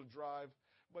 Nice little drive.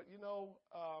 But, you know,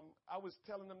 I was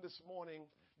telling them this morning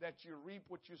that you reap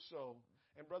what you sow.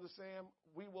 And, Brother Sam,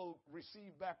 we will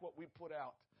receive back what we put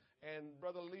out. And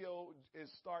Brother Leo is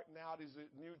starting out. He's a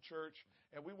new church,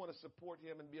 and we want to support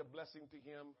him and be a blessing to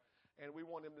him. And we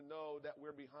want him to know that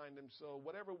we're behind him. So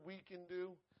whatever we can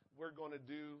do, we're going to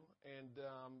do. And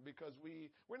because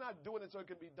we're not doing it so it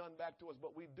can be done back to us,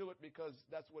 but we do it because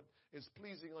that's what is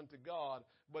pleasing unto God.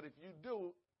 But if you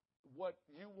do what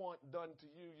you want done to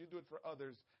you, you do it for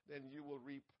others, then you will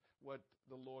reap what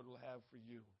the Lord will have for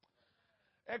you.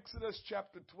 Exodus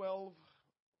chapter 12,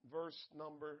 verse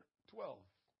number 12.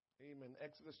 Amen.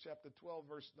 Exodus chapter 12,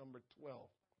 verse number 12.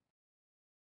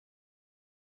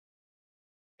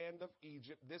 Land of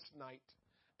Egypt this night,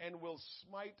 and will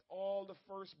smite all the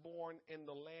firstborn in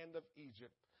the land of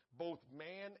Egypt, both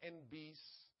man and beast,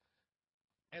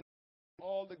 and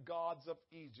all the gods of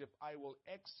Egypt. I will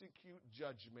execute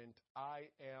judgment. I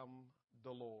am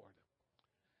the Lord.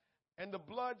 And the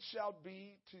blood shall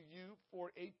be to you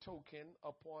for a token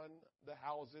upon the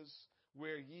houses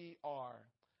where ye are.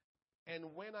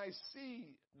 And when I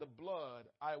see the blood,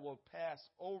 I will pass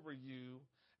over you,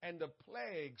 and the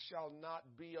plague shall not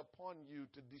be upon you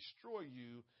to destroy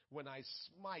you when I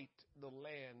smite the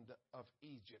land of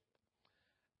Egypt.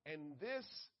 And this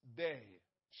day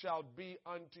shall be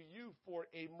unto you for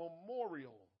a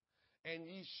memorial, and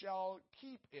ye shall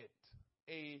keep it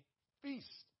a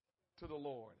feast to the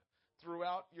Lord.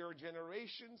 Throughout your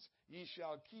generations ye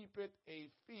shall keep it a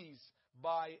feast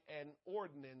by an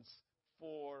ordinance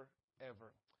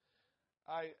forever.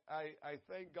 I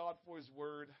thank God for his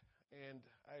word, and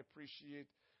I appreciate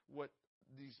what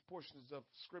these portions of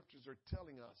scriptures are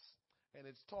telling us. And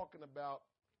it's talking about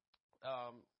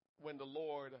when the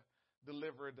Lord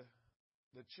delivered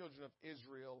the children of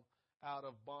Israel out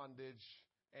of bondage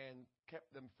and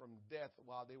kept them from death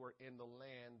while they were in the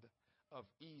land of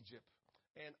Egypt.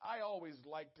 And I always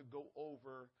like to go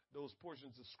over those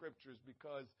portions of scriptures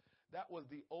because that was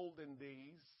the olden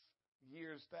days,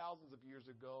 years, thousands of years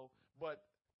ago. But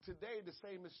today the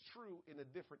same is true in a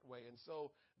different way. And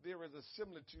so there is a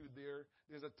similitude there.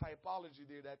 There's a typology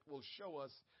there that will show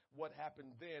us what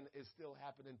happened then is still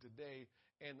happening today.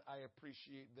 And I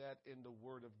appreciate that in the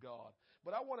Word of God.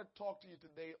 But I want to talk to you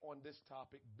today on this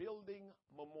topic, building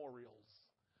memorials.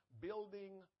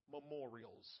 Building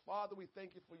memorials. Father, we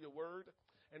thank you for your word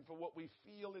and for what we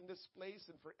feel in this place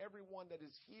and for everyone that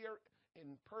is here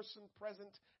in person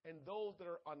present and those that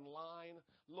are online.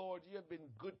 Lord, you have been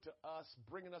good to us,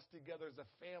 bringing us together as a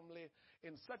family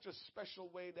in such a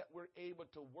special way that we're able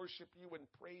to worship you and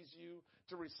praise you,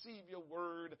 to receive your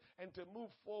word, and to move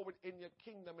forward in your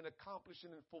kingdom and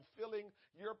accomplishing and fulfilling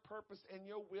your purpose and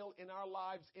your will in our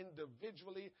lives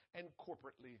individually and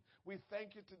corporately. We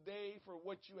thank you today for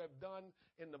what you have done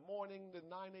in the morning, the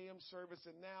 9 a.m. service,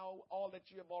 and now all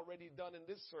that you have already done in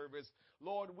this service.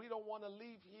 Lord, we don't want to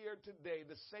leave here today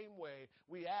the same way.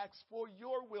 We ask for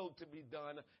your will to be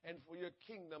done and for your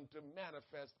kingdom to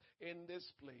manifest in this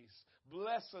place.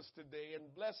 Bless us today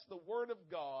and bless the word of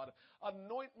God.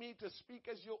 Anoint me to speak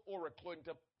as your oracle and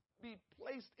to be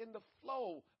placed in the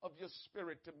flow of your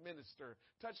spirit to minister.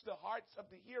 Touch the hearts of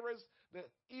the hearers, the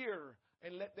ear,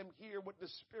 and let them hear what the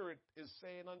Spirit is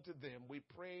saying unto them. We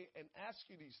pray and ask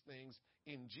you these things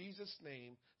in Jesus'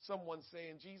 name. Someone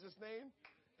say in Jesus' name,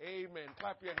 amen.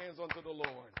 Clap your hands unto the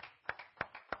Lord.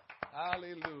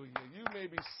 Hallelujah. You may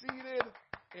be seated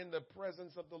in the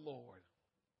presence of the Lord.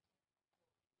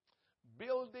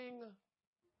 Building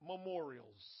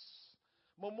memorials.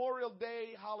 Memorial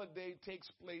Day holiday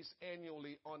takes place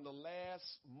annually on the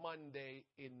last Monday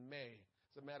in May.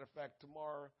 As a matter of fact,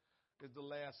 tomorrow is the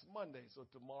last Monday, so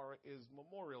tomorrow is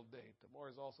Memorial Day. Tomorrow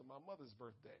is also my mother's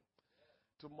birthday.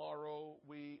 Tomorrow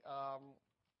we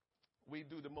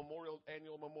do the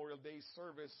annual Memorial Day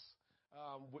service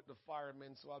with the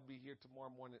firemen, so I'll be here tomorrow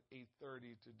morning at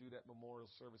 8:30 to do that memorial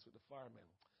service with the firemen.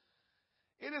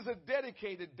 It is a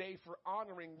dedicated day for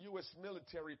honoring U.S.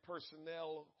 military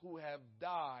personnel who have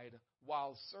died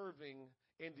while serving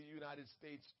in the United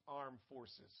States Armed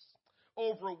Forces.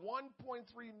 over 1.3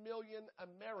 million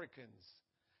Americans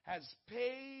has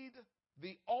paid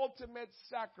the ultimate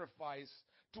sacrifice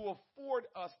to afford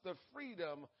us the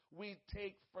freedom we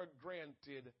take for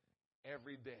granted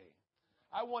every day.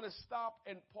 I want to stop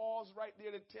and pause right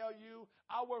there to tell you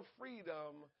our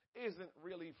freedom isn't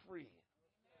really free.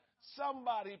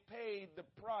 Somebody paid the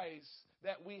price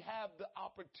that we have the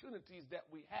opportunities that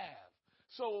we have.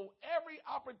 So every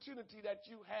opportunity that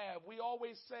you have, we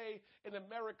always say in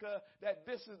America that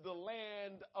this is the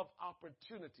land of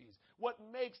opportunities. What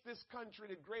makes this country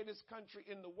the greatest country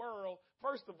in the world,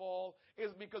 first of all,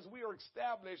 is because we are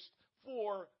established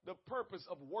for the purpose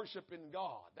of worshiping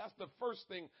God. That's the first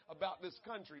thing about this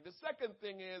country. The second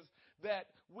thing is that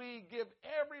we give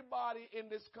everybody in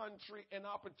this country an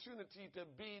opportunity to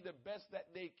be the best that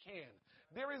they can.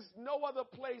 There is no other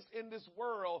place in this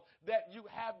world that you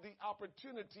have the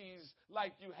opportunities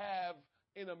like you have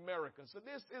in America. So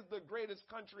this is the greatest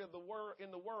country of the world in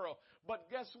the world. But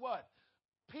guess what?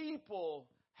 People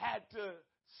had to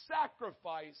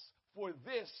sacrifice for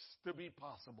this to be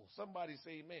possible. Somebody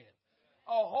say amen.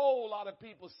 A whole lot of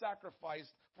people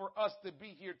sacrificed for us to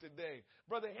be here today.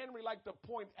 Brother Henry liked to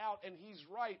point out, and he's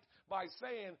right by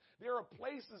saying there are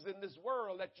places in this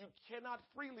world that you cannot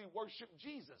freely worship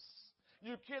Jesus.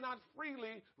 You cannot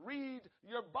freely read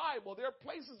your Bible. There are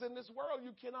places in this world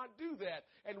you cannot do that.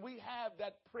 And we have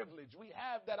that privilege. We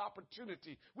have that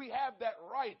opportunity. We have that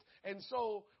right. And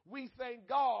so we thank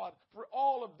God for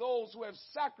all of those who have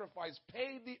sacrificed,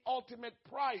 paid the ultimate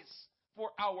price for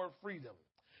our freedom.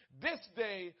 This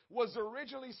day was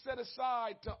originally set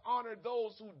aside to honor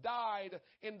those who died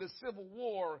in the Civil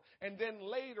War, and then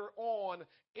later on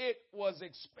it was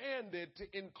expanded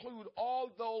to include all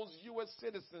those U.S.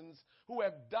 citizens who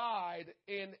have died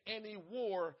in any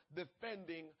war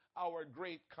defending our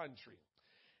great country.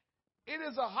 It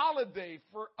is a holiday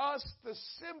for us to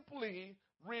simply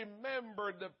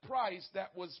remember the price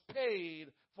that was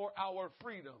paid for our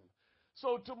freedom.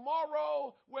 So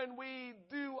tomorrow, when we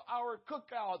do our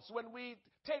cookouts, when we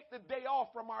take the day off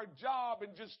from our job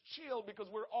and just chill because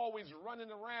we're always running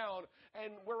around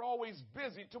and we're always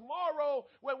busy. Tomorrow,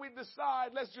 when we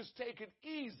decide, let's just take it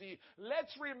easy,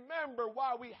 let's remember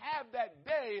why we have that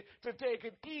day to take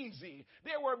it easy.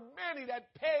 There were many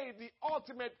that paid the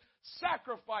ultimate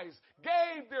sacrifice,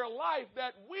 gave their life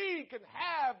that we can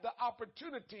have the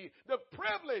opportunity, the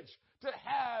privilege to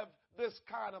have this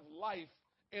kind of life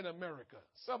in America.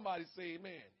 Somebody say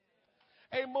amen.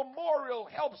 A memorial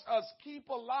helps us keep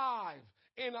alive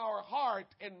in our heart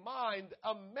and mind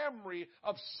a memory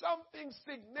of something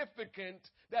significant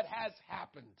that has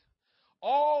happened.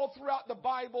 All throughout the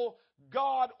Bible,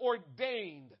 God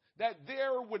ordained that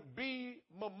there would be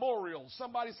memorials.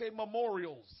 Somebody say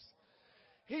memorials.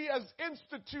 He has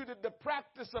instituted the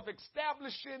practice of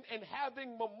establishing and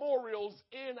having memorials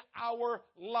in our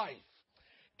life.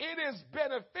 It is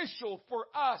beneficial for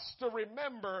us to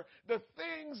remember the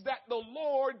things that the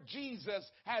Lord Jesus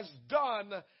has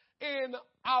done in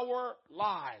our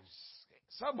lives.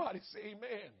 Somebody say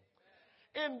amen.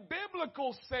 In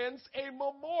biblical sense, a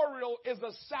memorial is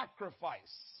a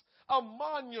sacrifice, a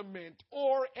monument,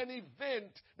 or an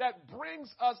event that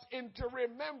brings us into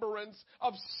remembrance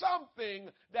of something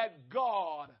that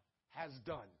God has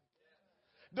done.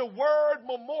 The word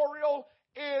memorial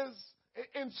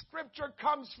in Scripture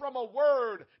comes from a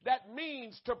word that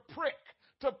means to prick,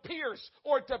 to pierce,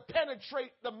 or to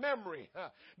penetrate the memory.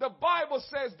 The Bible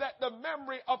says that the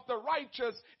memory of the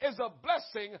righteous is a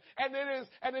blessing, and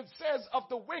it says of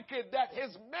the wicked that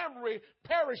his memory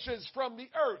perishes from the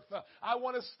earth. I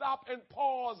want to stop and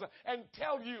pause and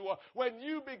tell you, when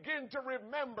you begin to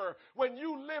remember, when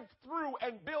you live through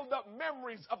and build up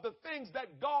memories of the things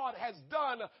that God has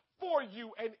done for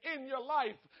you and in your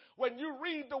life, when you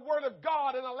read the Word of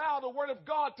God and allow the Word of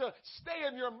God to stay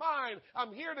in your mind, I'm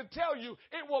here to tell you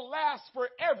it will last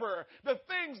forever. The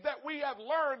things that we have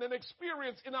learned and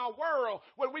experienced in our world,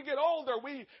 when we get older,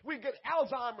 we get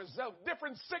Alzheimer's,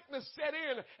 different sickness set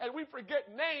in, and we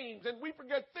forget names and we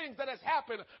forget things that has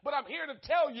happened. But I'm here to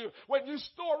tell you, when you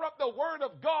store up the Word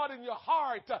of God in your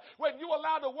heart, when you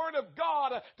allow the Word of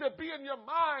God to be in your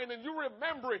mind and you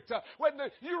remember it, when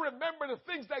you remember the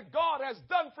things that God has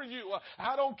done for you,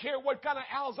 I don't care what kind of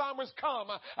Alzheimer's come.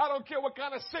 I don't care what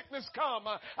kind of sickness come.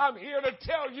 I'm here to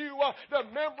tell you the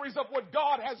memories of what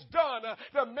God has done,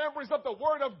 the memories of the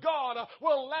Word of God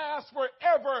will last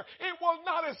forever. It will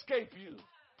not escape you.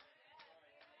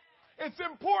 It's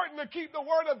important to keep the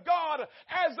Word of God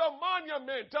as a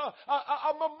monument,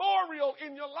 a memorial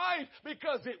in your life,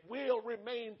 because it will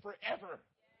remain forever.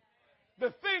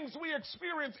 The things we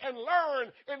experience and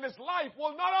learn in this life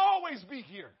will not always be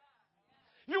here.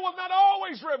 You will not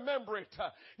always remember it.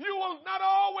 You will not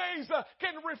always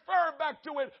can refer back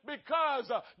to it because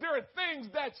there are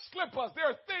things that slip us. There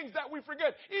are things that we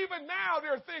forget. Even now,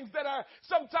 there are things that are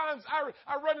sometimes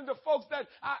I run into folks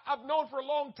that I've known for a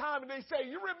long time, and they say,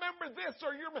 you remember this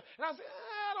or you remember, and I say,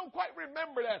 I don't quite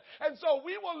remember that. And so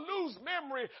we will lose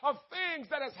memory of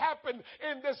things that has happened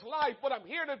in this life. But I'm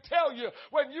here to tell you,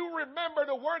 when you remember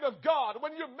the Word of God,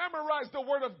 when you memorize the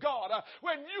Word of God,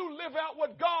 when you live out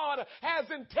what God has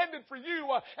intended for you,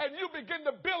 and you begin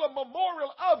to build a memorial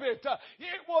of it,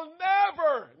 it will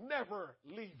never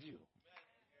leave you.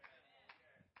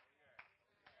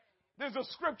 There's a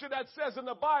scripture that says in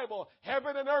the Bible,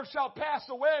 heaven and earth shall pass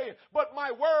away, but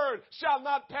my word shall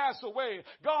not pass away.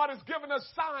 God has given us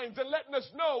signs and letting us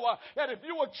know that if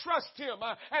you will trust Him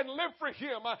and live for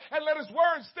Him and let His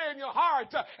word stay in your heart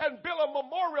and build a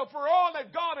memorial for all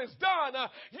that God has done,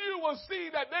 you will see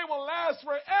that they will last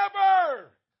forever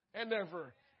and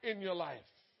ever in your life.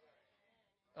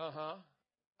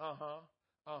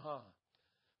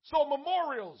 So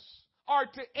memorials are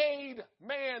to aid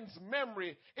man's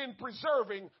memory in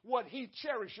preserving what he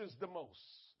cherishes the most.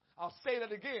 I'll say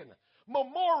that again.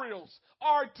 Memorials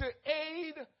are to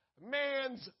aid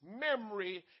man's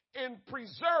memory in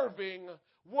preserving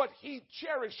what he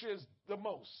cherishes the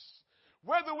most.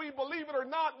 Whether we believe it or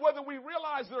not, whether we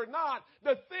realize it or not,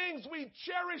 the things we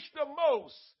cherish the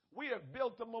most, we have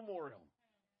built a memorial.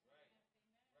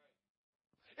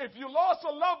 If you lost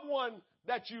a loved one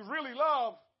that you really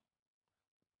love,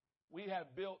 we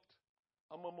have built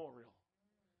a memorial.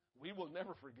 We will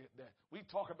never forget that. We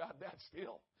talk about that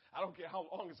still. I don't care how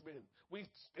long it's been. We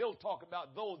still talk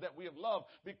about those that we have loved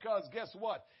because guess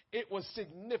what? It was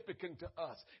significant to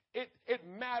us. It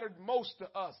mattered most to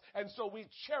us. And so we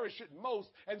cherish it most.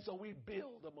 And so we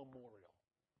build a memorial.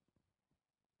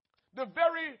 The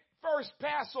very first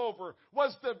Passover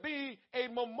was to be a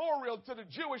memorial to the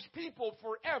Jewish people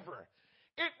forever.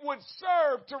 It would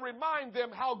serve to remind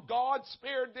them how God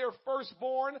spared their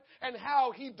firstborn and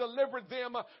how He delivered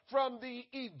them from the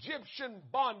Egyptian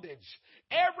bondage.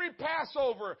 Every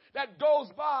Passover that goes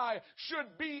by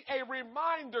should be a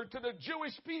reminder to the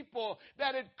Jewish people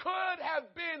that it could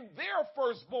have been their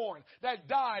firstborn that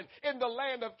died in the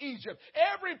land of Egypt.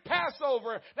 Every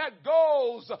Passover that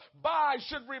goes by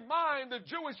should remind the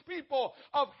Jewish people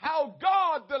of how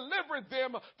God delivered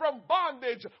them from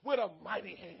bondage with a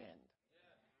mighty hand.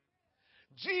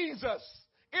 Jesus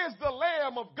is the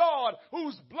Lamb of God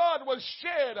whose blood was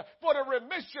shed for the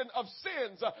remission of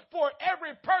sins. For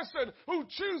every person who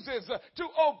chooses to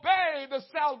obey the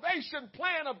salvation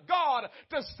plan of God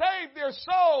to save their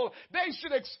soul, they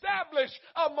should establish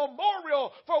a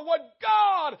memorial for what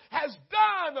God has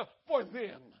done for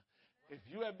them. If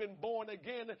you have been born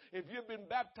again, if you've been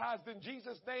baptized in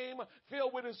Jesus' name,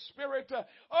 filled with His Spirit,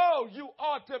 you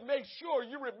ought to make sure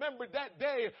you remember that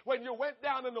day when you went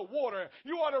down in the water.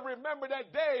 You ought to remember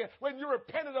that day when you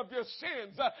repented of your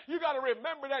sins. You got to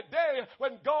remember that day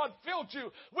when God filled you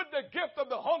with the gift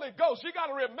of the Holy Ghost. You got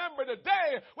to remember the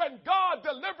day when God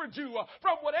delivered you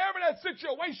from whatever that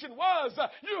situation was.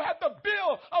 You have to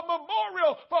build a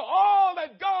memorial for all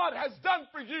that God has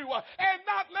done for you and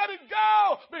not let it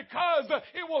go because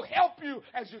it will help you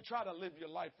as you try to live your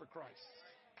life for Christ.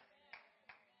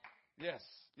 Yes.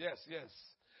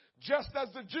 Just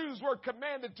as the Jews were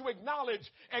commanded to acknowledge,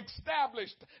 establish,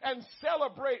 and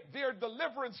celebrate their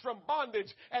deliverance from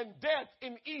bondage and death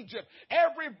in Egypt,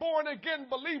 every born-again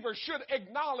believer should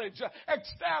acknowledge,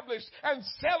 establish, and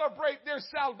celebrate their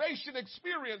salvation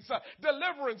experience,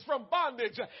 deliverance from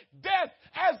bondage, death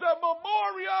as a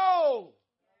memorial.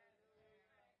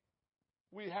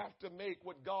 We have to make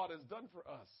what God has done for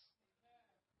us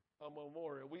a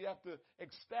memorial. We have to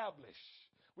establish.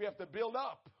 We have to build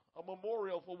up a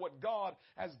memorial for what God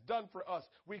has done for us.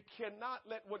 We cannot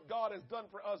let what God has done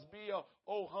for us be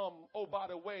oh by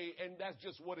the way, and that's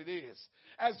just what it is.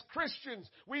 As Christians,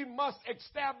 we must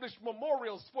establish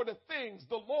memorials for the things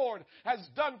the Lord has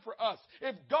done for us.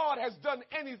 If God has done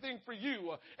anything for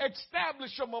you,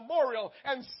 establish a memorial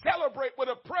and celebrate with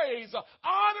a praise,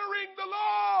 honoring the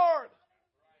Lord.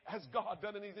 Has God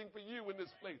done anything for you in this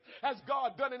place? Has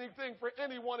God done anything for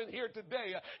anyone in here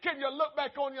today? Can you look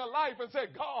back on your life and say,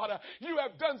 God, you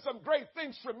have done some great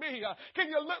things for me? Can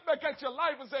you look back at your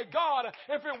life and say, God,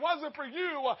 if it wasn't for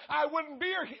you, I wouldn't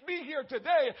be here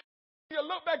today? Can you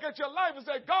look back at your life and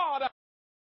say, God,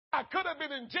 I could have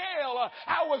been in jail.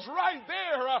 I was right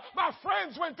there. My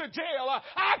friends went to jail.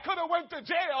 I could have went to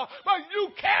jail, but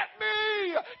you kept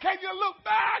me. Can you look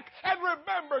back and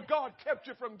remember God kept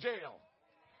you from jail?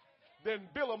 Then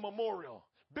build a memorial.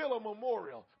 Build a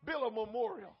memorial. Build a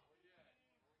memorial.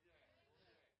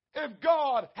 If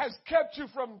God has kept you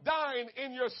from dying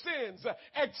in your sins,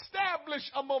 establish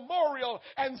a memorial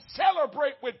and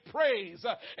celebrate with praise.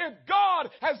 If God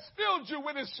has filled you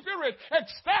with His Spirit,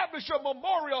 establish a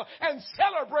memorial and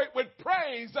celebrate with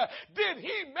praise. Did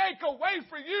He make a way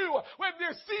for you when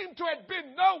there seemed to have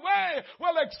been no way?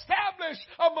 Well, establish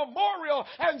a memorial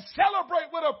and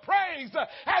celebrate with a praise.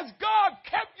 Has God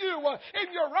kept you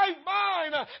in your right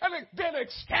mind? And then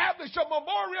establish a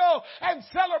memorial and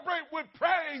celebrate with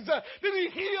praise. Did He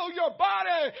heal your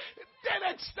body?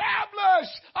 Then establish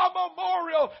a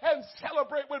memorial and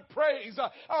celebrate with praise.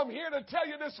 I'm here to tell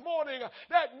you this morning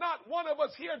that not one of us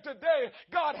here today,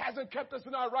 God hasn't kept us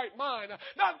in our right mind.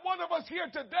 Not one of us here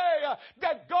today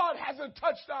that God hasn't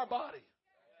touched our body.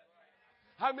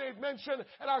 I made mention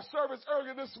at our service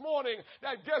earlier this morning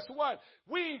that guess what?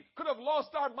 We could have lost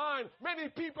our mind.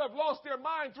 Many people have lost their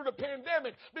mind through the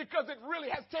pandemic because it really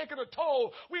has taken a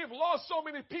toll. We have lost so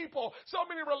many people. So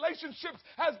many relationships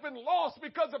has been lost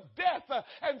because of death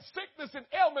and sickness and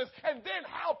ailments. And then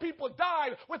how people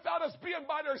died without us being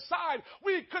by their side.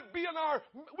 We could be our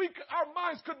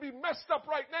minds could be messed up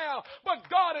right now. But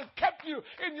God has kept you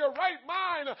in your right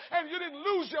mind and you didn't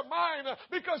lose your mind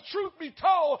because truth be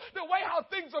told, the way how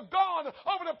things have gone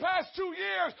over the past 2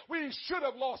 years, we should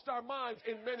have lost our minds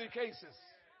in many cases.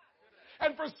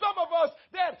 And for some of us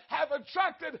that have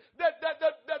attracted, that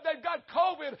got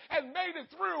COVID and made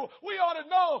it through, we ought to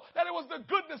know that it was the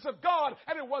goodness of God,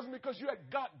 and it wasn't because you had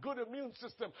got good immune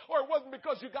system, or it wasn't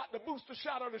because you got the booster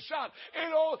shot or the shot.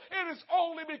 It is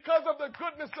only because of the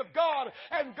goodness of God,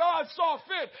 and God saw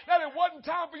fit that it wasn't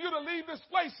time for you to leave this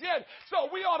place yet. So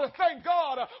we ought to thank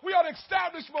God. We ought to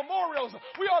establish memorials.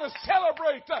 We ought to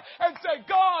celebrate and say,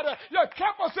 God, you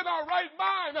kept us in our right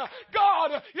mind.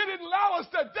 God, you didn't allow us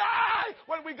to die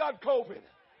when we got COVID.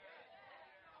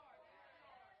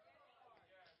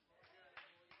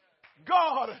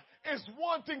 God is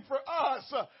wanting for us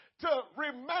to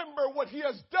remember what He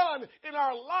has done in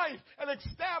our life and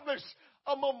establish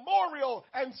a memorial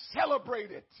and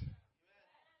celebrate it.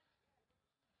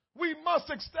 We must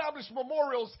establish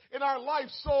memorials in our life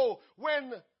so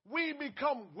when we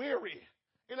become weary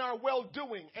in our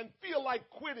well-doing and feel like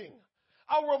quitting,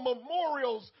 our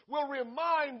memorials will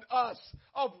remind us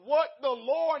of what the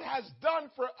Lord has done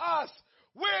for us,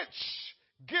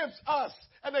 which gives us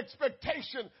an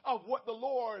expectation of what the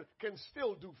Lord can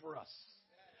still do for us.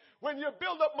 When you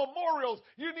build up memorials,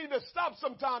 you need to stop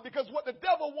sometime because what the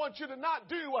devil wants you to not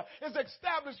do is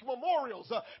establish memorials.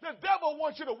 The devil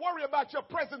wants you to worry about your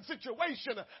present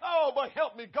situation. Oh, but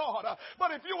help me, God.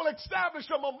 But if you will establish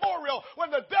a memorial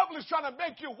when the devil is trying to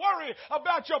make you worry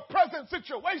about your present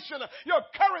situation, your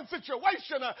current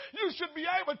situation, you should be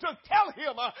able to tell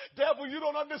him, devil, you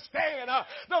don't understand.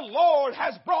 The Lord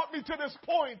has brought me to this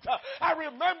point. I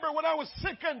remember when I was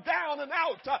sick and down and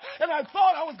out, and I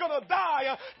thought I was going to die.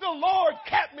 The Lord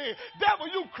kept me.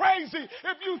 Devil, you crazy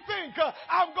if you think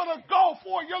I'm going to go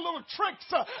for your little tricks.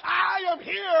 I am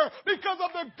here because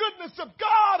of the goodness of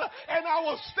God, and I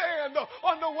will stand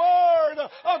on the word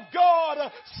of God.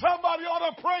 Somebody ought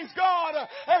to praise God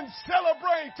and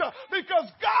celebrate because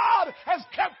God has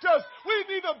kept us. We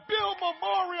need to build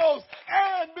memorials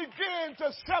and begin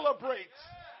to celebrate.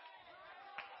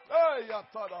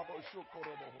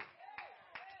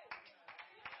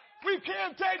 We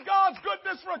can't take God's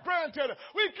goodness for granted.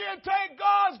 We can't take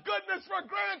God's goodness for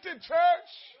granted,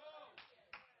 church.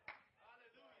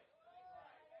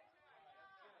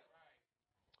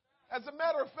 As a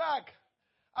matter of fact,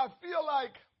 I feel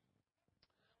like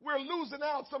we're losing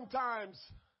out sometimes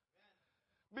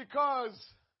because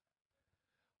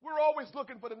we're always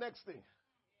looking for the next thing.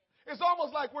 It's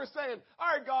almost like we're saying,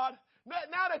 all right, God,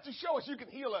 now that you show us you can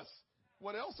heal us,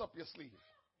 what else up your sleeve?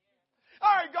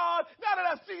 All right, God, now that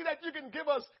I see that you can keep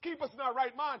us in our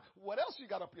right mind, what else you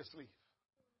got up your sleeve?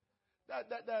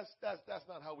 That's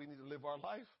not how we need to live our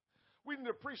life. We need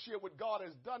to appreciate what God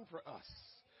has done for us.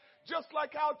 Just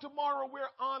like how tomorrow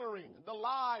we're honoring the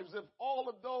lives of all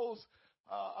of those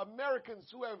Americans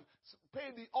who have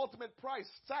paid the ultimate price,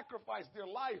 sacrificed their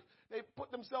life. They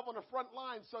put themselves on the front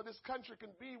line so this country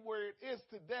can be where it is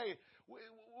today.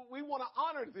 We want to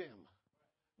honor them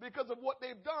because of what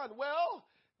they've done. Well,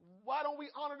 why don't we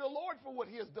honor the Lord for what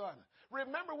He has done?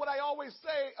 Remember what I always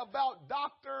say about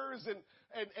doctors and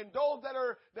those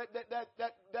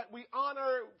that we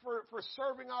honor for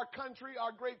serving our country,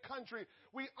 our great country.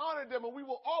 We honor them and we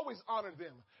will always honor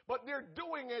them. But they're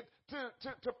doing it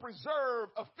to preserve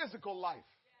a physical life.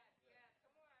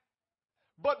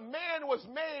 But man was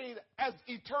made as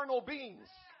eternal beings.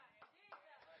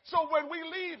 So when we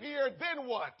leave here, then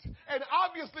what? And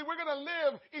obviously we're going to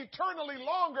live eternally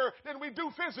longer than we do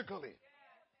physically.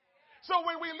 So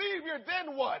when we leave here,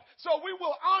 then what? So we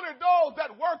will honor those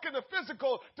that work in the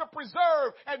physical to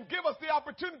preserve and give us the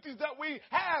opportunities that we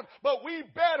have, but we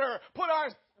better put our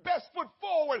best foot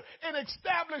forward in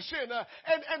establishing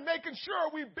and making sure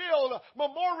we build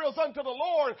memorials unto the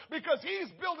Lord, because He's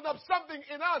building up something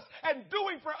in us and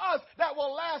doing for us that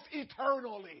will last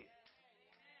eternally.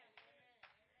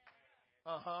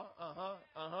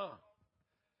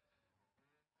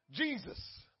 Jesus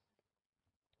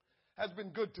has been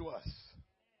good to us.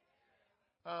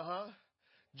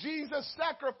 Jesus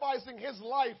sacrificing His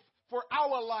life for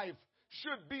our life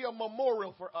should be a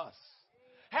memorial for us.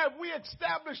 Have we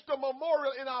established a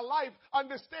memorial in our life,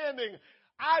 understanding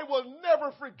I will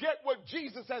never forget what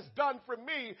Jesus has done for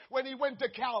me when He went to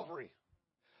Calvary?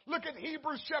 Look at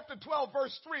Hebrews chapter 12,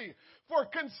 verse 3. For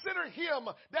consider Him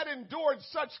that endured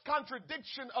such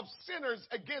contradiction of sinners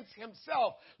against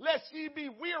Himself, lest ye be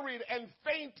wearied and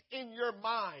faint in your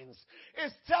minds.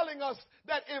 It's telling us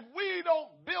that if we don't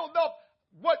build up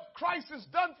what Christ has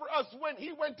done for us when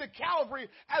He went to Calvary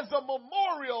as a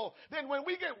memorial, then when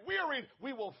we get wearied,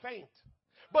 we will faint.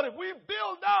 But if we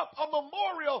build up a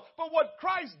memorial for what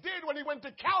Christ did when He went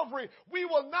to Calvary, we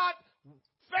will not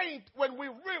faint when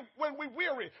we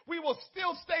weary. We will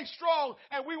still stay strong,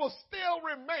 and we will still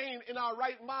remain in our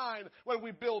right mind when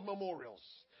we build memorials.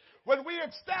 When we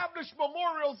establish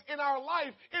memorials in our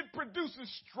life, it produces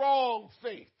strong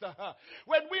faith.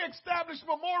 When we establish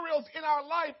memorials in our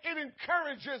life, it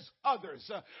encourages others.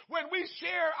 When we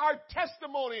share our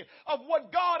testimony of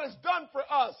what God has done for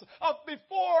us, of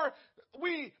before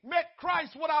we met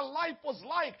Christ, what our life was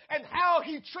like and how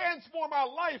He transformed our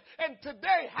life, and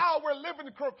today how we're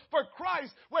living for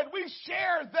Christ, when we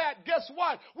share that, guess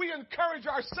what? We encourage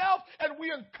ourselves and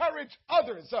we encourage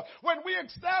others. When we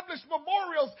establish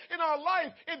memorials in our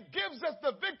life, it gives us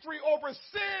the victory over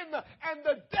sin and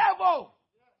the devil.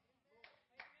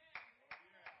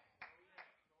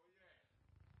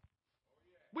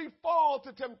 We fall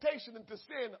to temptation and to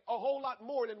sin a whole lot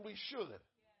more than we should.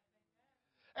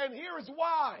 And here is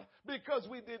why. Because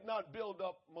we did not build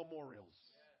up memorials.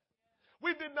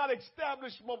 We did not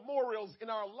establish memorials in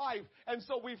our life. And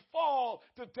so we fall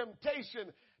to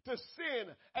temptation, to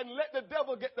sin, and let the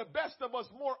devil get the best of us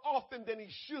more often than he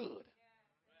should.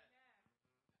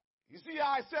 You see how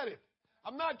I said it?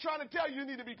 I'm not trying to tell you you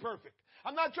need to be perfect.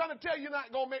 I'm not trying to tell you you're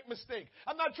not going to make mistakes.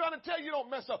 I'm not trying to tell you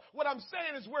don't mess up. What I'm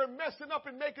saying is we're messing up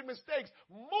and making mistakes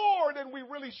more than we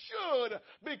really should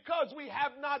because we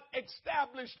have not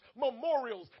established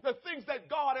memorials, the things that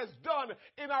God has done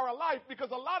in our life. Because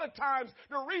a lot of times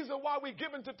the reason why we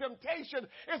give into temptation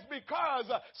is because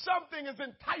something is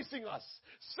enticing us.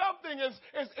 Something is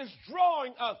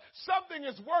drawing us. Something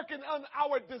is working on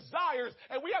our desires.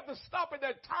 And we have to stop at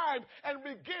that time and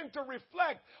begin to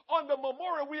reflect on the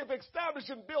memorial we have established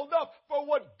and build up for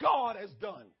what God has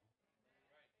done.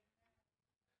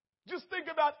 Just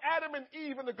think about Adam and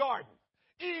Eve in the garden.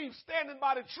 Eve standing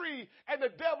by the tree, and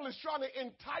the devil is trying to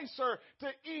entice her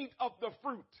to eat of the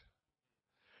fruit.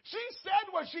 She said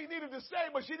what she needed to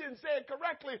say, but she didn't say it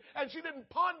correctly, and she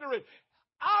didn't ponder it.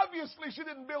 Obviously, she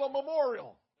didn't build a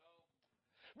memorial.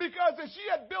 Because if she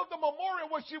had built a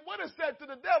memorial, what she would have said to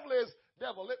the devil is,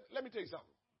 devil, let me tell you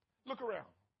something. Look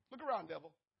around. Look around,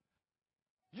 devil.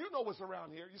 You know what's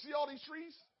around here. You see all these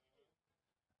trees?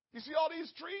 You see all these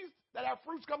trees that have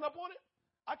fruits coming up on it?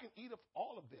 I can eat of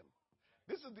all of them.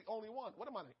 This is the only one. What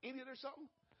am I, an idiot or something?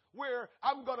 Where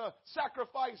I'm going to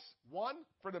sacrifice one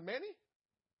for the many?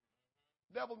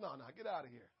 Devil, no, get out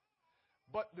of here.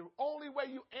 But the only way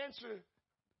you answer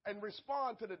and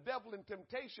respond to the devil in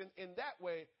temptation in that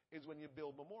way is when you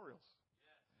build memorials.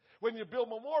 When you build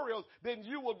memorials, then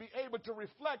you will be able to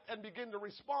reflect and begin to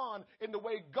respond in the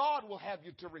way God will have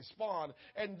you to respond.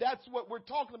 And that's what we're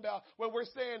talking about when we're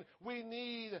saying we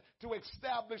need to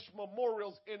establish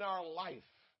memorials in our life.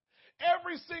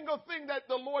 Every single thing that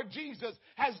the Lord Jesus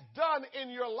has done in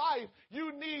your life,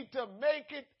 you need to make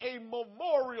it a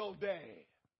memorial day.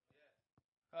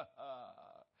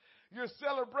 You're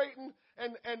celebrating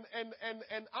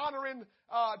and honoring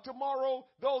tomorrow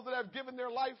those that have given their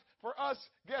life for us.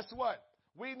 Guess what?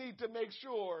 We need to make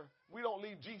sure we don't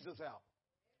leave Jesus out.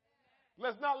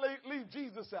 Let's not leave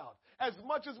Jesus out. As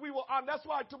much as we will honor, that's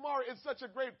why tomorrow is such a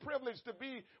great privilege to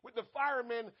be with the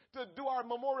firemen to do our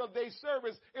Memorial Day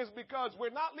service, is because we're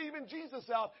not leaving Jesus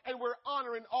out and we're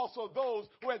honoring also those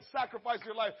who had sacrificed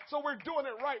their life. So we're doing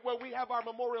it right when we have our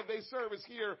Memorial Day service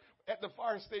here at the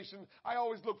fire station, I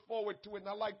always look forward to it, and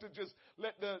I like to just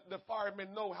let the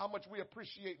firemen know how much we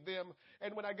appreciate them.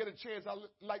 And when I get a chance, I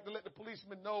like to let the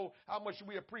policemen know how much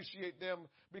we appreciate them,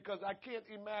 because I can't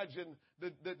imagine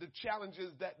the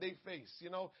challenges that they face. You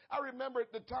know, I remember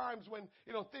the times when,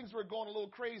 you know, things were going a little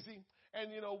crazy,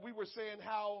 and, you know, we were saying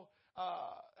how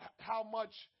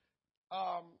much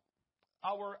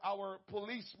our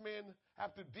policemen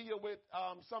have to deal with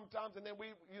sometimes, and then we,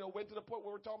 you know, went to the point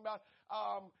where we're talking about,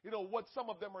 you know, what some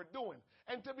of them are doing.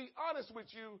 And to be honest with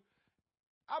you,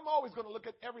 I'm always going to look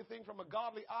at everything from a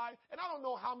godly eye, and I don't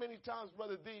know how many times,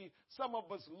 Brother D, some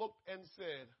of us looked and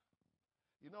said,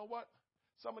 you know what?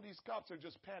 Some of these cops are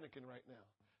just panicking right now.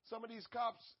 Some of these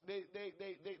cops,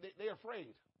 they're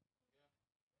afraid.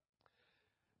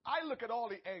 I look at all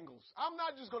the angles. I'm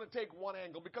not just going to take one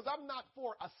angle, because I'm not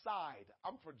for a side.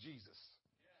 I'm for Jesus.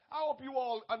 I hope you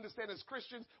all understand, as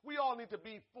Christians, we all need to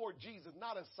be for Jesus,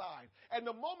 not a side. And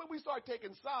the moment we start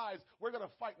taking sides, we're going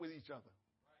to fight with each other.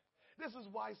 This is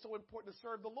why it's so important to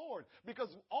serve the Lord, because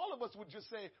all of us would just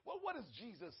say, well, what is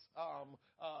Jesus'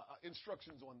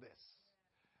 instructions on this?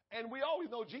 And we always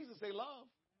know Jesus say love.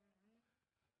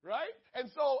 Right? And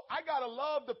so I got to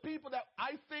love the people that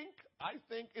I think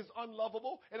is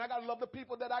unlovable, and I got to love the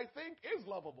people that I think is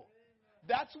lovable.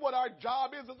 That's what our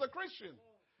job is as a Christian.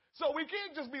 So we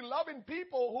can't just be loving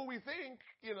people who we think,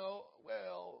 you know,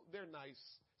 well, they're nice,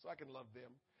 so I can love them.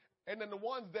 And then the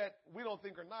ones that we don't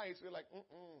think are nice, we're like,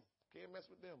 can't mess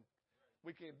with them.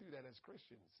 We can't do that as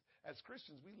Christians. As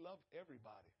Christians, we love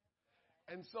everybody.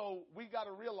 And so we got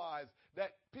to realize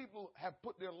that people have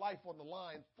put their life on the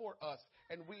line for us,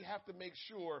 and we have to make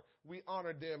sure we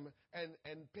honor them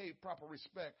and pay proper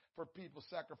respect for people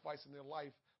sacrificing their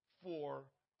life for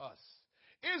us.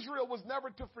 Israel was never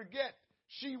to forget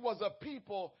she was a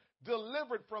people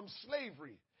delivered from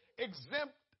slavery,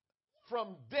 exempt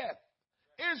from death.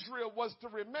 Israel was to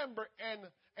remember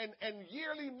and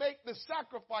yearly make the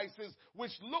sacrifices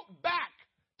which look back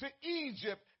to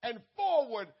Egypt and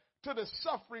forward to the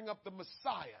suffering of the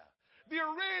Messiah. The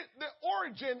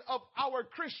origin of our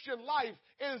Christian life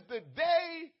is the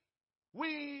day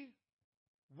we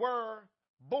were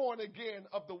born again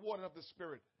of the water of the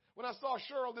Spirit. When I saw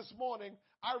Cheryl this morning,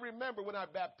 I remember when I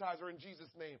baptized her in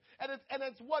Jesus' name. And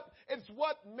it's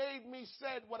what made me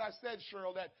said what I said,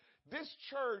 Cheryl, that this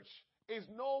church is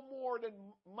no more than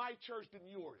my church than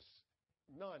yours.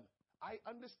 None. I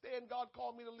understand God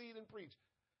called me to lead and preach.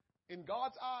 In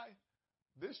God's eye,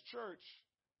 this church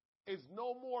is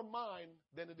no more mine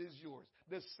than it is yours.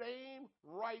 The same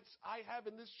rights I have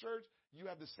in this church, you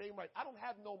have the same right. I don't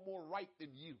have no more right than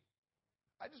you.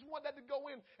 I just want that to go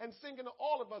in and sink into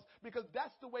all of us, because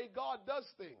that's the way God does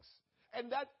things.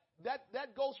 And that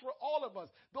goes for all of us.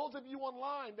 Those of you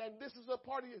online, and this is a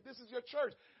part of this is your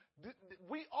church.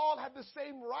 We all have the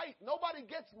same right. Nobody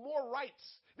gets more rights.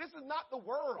 This is not the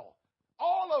world.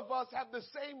 All of us have the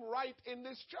same right in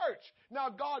this church. Now,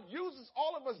 God uses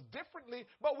all of us differently,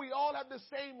 but we all have the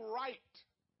same right.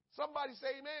 Somebody say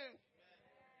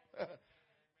amen.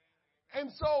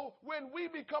 And so when we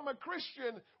become a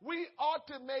Christian, we ought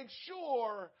to make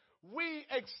sure we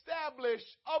establish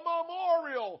a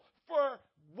memorial for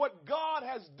what God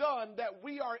has done, that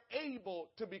we are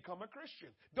able to become a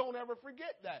Christian. Don't ever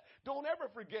forget that. Don't ever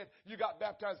forget you got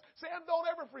baptized. Sam, don't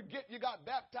ever forget you got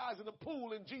baptized in the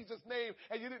pool in Jesus' name,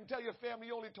 and you didn't tell your family,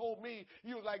 you only told me.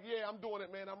 You was like, yeah, I'm doing it,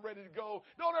 man. I'm ready to go.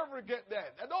 Don't ever forget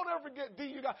that. And don't ever forget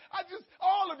D.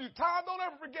 All of you, Tom, don't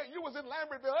ever forget you was in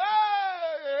Lambertville.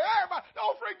 Hey, everybody,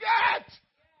 don't forget.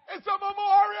 It's a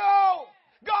memorial.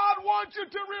 God wants you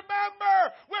to remember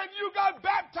when you got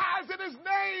baptized in His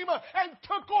name and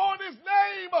took on His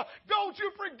name. Don't you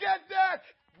forget that.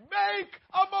 Make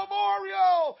a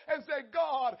memorial and say,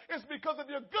 God, it's because of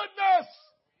your goodness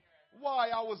why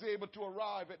I was able to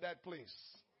arrive at that place.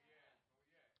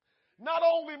 Not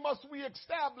only must we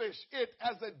establish it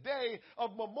as a day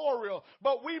of memorial,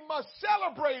 but we must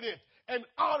celebrate it and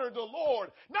honor the Lord.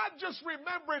 Not just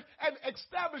remember it and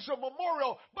establish a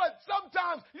memorial, but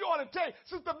sometimes you ought to take.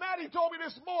 Sister Maddie told me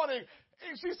this morning,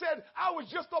 she said, I was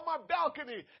just on my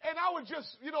balcony and I was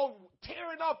just,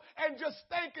 tearing up and just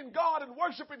thanking God and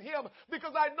worshiping Him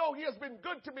because I know He has been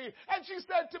good to me. And she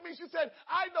said to me,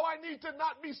 I know I need to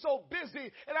not be so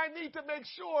busy and I need to make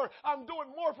sure I'm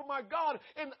doing more for my God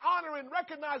in honoring,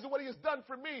 recognizing what He has done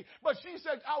for me. But she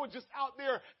said, I was just out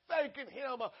there thanking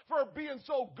Him for being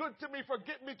so good to me, for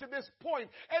getting me to this point.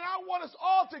 And I want us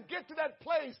all to get to that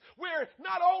place where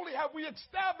not only have we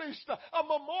established a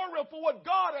memorial for what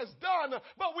God has done,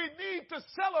 but we need to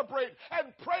celebrate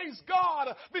and praise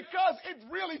God, because it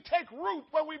really takes root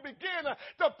when we begin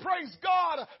to praise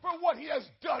God for what He has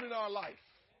done in our life.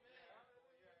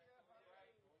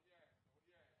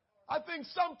 I think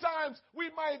sometimes we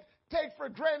might take for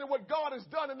granted what God has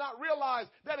done and not realize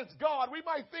that it's God. We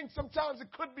might think sometimes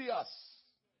it could be us.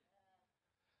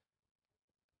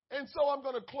 And so I'm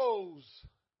going to close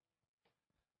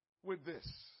with this.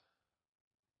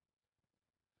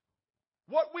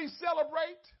 What we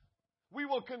celebrate, we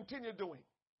will continue doing.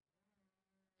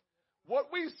 What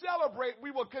we celebrate,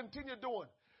 we will continue doing.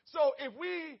 So if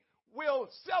we will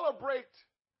celebrate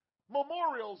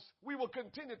memorials, we will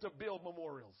continue to build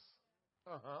memorials.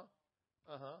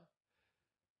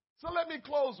 So let me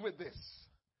close with this.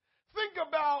 Think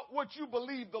about what you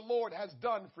believe the Lord has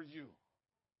done for you.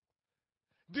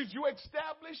 Did you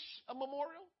establish a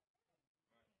memorial?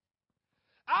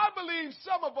 I believe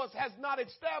some of us has not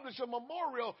established a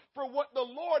memorial for what the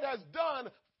Lord has done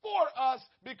for us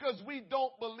because we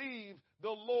don't believe the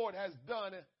Lord has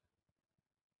done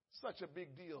such a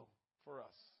big deal for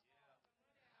us.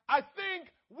 I think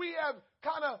we have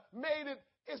kind of made it,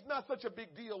 it's not such a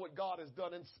big deal what God has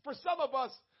done. And for some of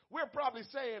us, we're probably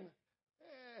saying,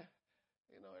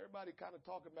 everybody kind of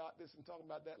talking about this and talking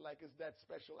about that like it's that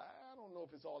special. I don't know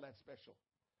if it's all that special.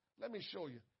 Let me show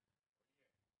you.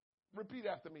 Repeat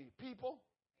after me. People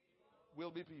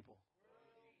will be people.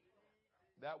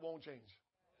 That won't change.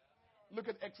 Look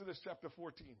at Exodus chapter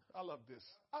 14. I love this.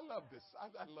 I love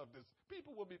this.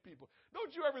 People will be people.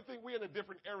 Don't you ever think we're in a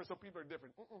different era so people are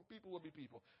different? People will be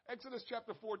people. Exodus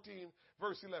chapter 14,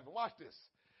 verse 11. Watch this.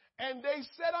 And they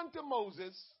said unto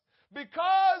Moses,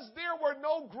 because there were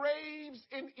no graves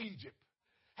in Egypt,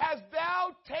 hast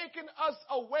thou taken us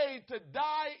away to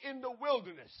die in the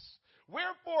wilderness?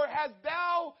 Wherefore hast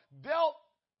thou dealt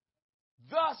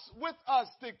thus with us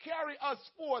to carry us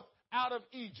forth out of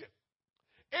Egypt?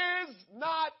 Is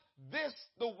not this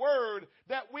the word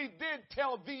that we did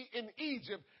tell thee in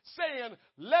Egypt, saying,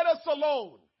 let us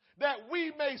alone, that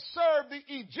we may serve the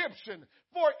Egyptian?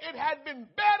 For it had been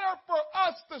better for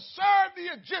us to serve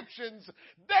the Egyptians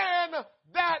than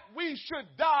that we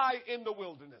should die in the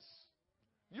wilderness.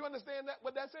 You understand that?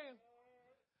 What that's saying?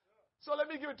 So let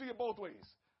me give it to you both ways.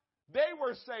 They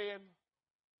were saying,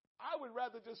 I would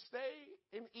rather just stay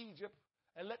in Egypt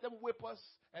and let them whip us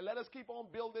and let us keep on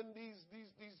building these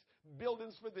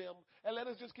buildings for them and let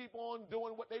us just keep on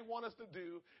doing what they want us to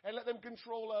do and let them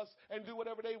control us and do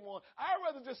whatever they want. I'd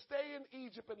rather just stay in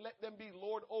Egypt and let them be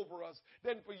Lord over us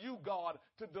than for you, God,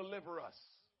 to deliver us.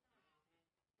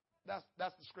 That's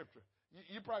the scripture.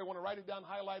 You probably want to write it down,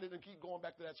 highlight it, and keep going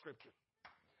back to that scripture.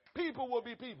 People will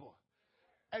be people.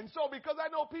 And so because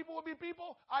I know people will be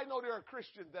people, I know there are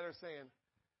Christians that are saying,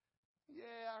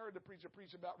 yeah, I heard the preacher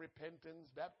preach about repentance,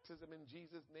 baptism in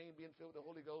Jesus' name, being filled with the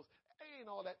Holy Ghost.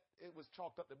 Ain't all that it was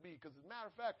chalked up to be. Because as a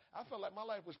matter of fact, I felt like my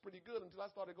life was pretty good until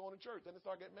I started going to church. Then it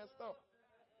started getting messed up.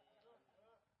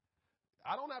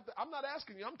 I'm not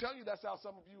asking you. I'm telling you that's how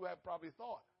some of you have probably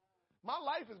thought. My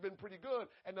life has been pretty good.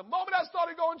 And the moment I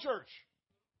started going to church.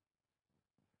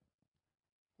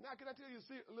 Now, can I tell you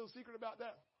a little secret about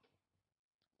that?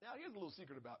 Now, here's a little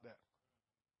secret about that.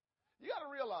 You got to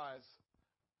realize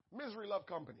misery love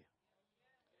company.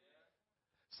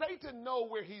 Satan know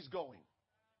where he's going.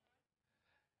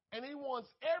 And he wants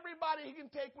everybody he can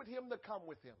take with him to come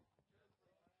with him.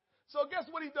 So guess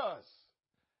what he does?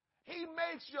 He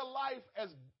makes your life as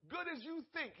good as you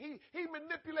think. He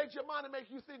manipulates your mind and makes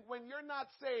you think when you're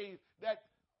not saved that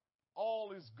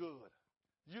all is good.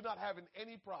 You're not having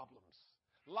any problems.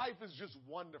 Life is just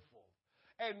wonderful.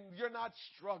 And you're not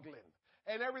struggling.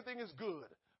 And everything is good.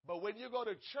 But when you go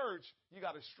to church, you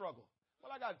got to struggle.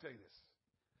 Well, I got to tell you this.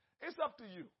 It's up to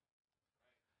you.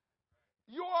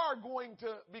 You are going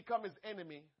to become his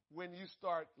enemy when you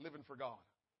start living for God.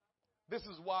 This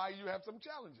is why you have some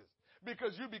challenges.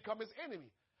 Because you become his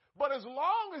enemy. But as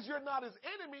long as you're not his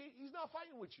enemy, he's not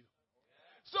fighting with you.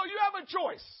 So you have a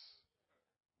choice.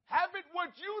 Have it what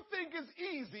you think is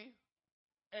easy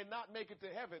and not make it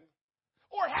to heaven.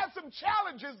 Or have some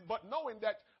challenges, but knowing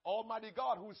that Almighty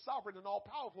God, who is sovereign and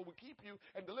all-powerful, will keep you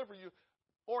and deliver you.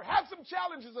 Or have some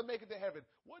challenges and make it to heaven.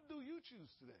 What do you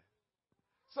choose today?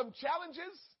 Some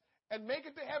challenges and make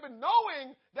it to heaven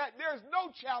knowing that there's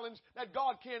no challenge that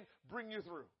God can't bring you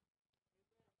through.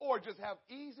 Or just have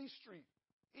easy street,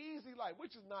 easy life,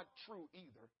 which is not true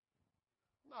either.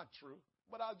 Not true.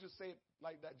 But I'll just say it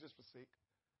like that just for sake.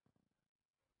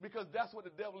 Because that's what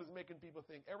the devil is making people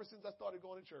think. Ever since I started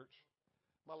going to church,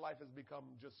 my life has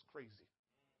become just crazy.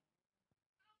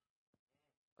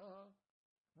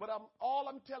 But all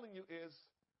I'm telling you is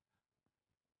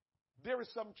there is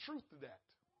some truth to that.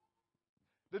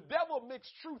 The devil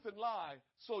mixed truth and lie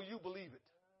so you believe it.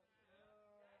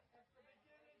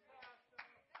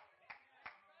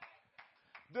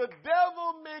 The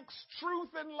devil mixed truth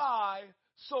and lie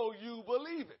so you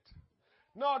believe it.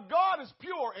 No, God is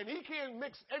pure and he can't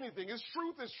mix anything. His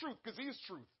truth is truth because he's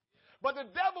truth. But the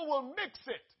devil will mix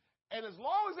it. And as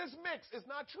long as it's mixed, it's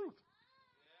not truth.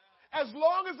 As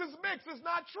long as it's mixed, it's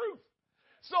not truth.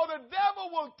 So the devil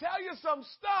will tell you some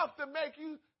stuff to make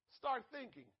you start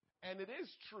thinking. And it is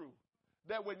true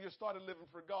that when you started living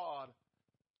for God,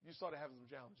 you started having some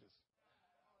challenges.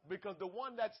 Because the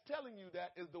one that's telling you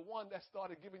that is the one that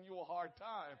started giving you a hard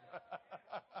time.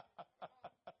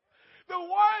 The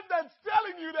one that's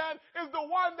telling you that is the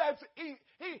one that's, he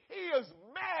is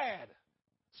mad,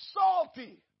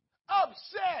 salty,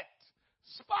 upset,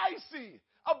 spicy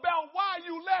about why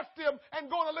you left him and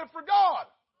going to live for God.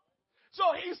 So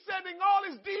he's sending all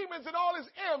his demons and all his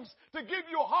imps to give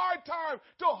you a hard time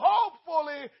to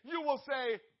hopefully you will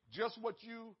say just what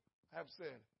you have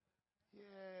said.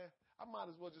 Yeah, I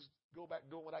might as well just go back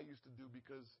doing what I used to do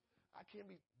because I can't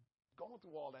be going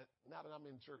through all that now that I'm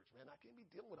in church, man. I can't be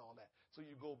dealing with all that. So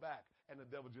you go back and the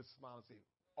devil just smiles and say,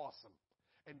 awesome.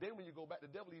 And then when you go back,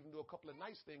 the devil even do a couple of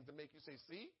nice things to make you say,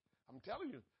 see, I'm telling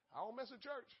you, I don't mess with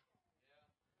church.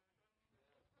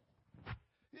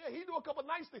 Yeah, he do a couple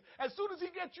of nice things. As soon as he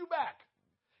gets you back,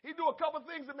 he do a couple of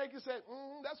things that make you say,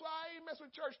 that's why I ain't mess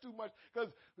with church too much.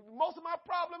 Because most of my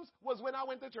problems was when I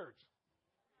went to church.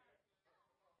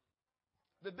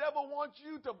 The devil wants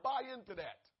you to buy into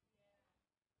that.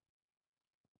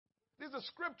 There's a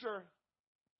scripture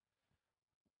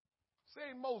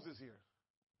saying Moses here.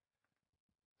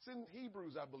 It's in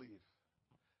Hebrews, I believe,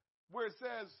 where it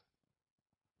says,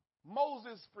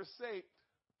 Moses forsake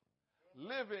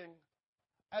living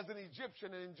as an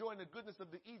Egyptian and enjoying the goodness of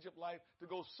the Egypt life to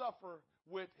go suffer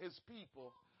with his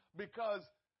people because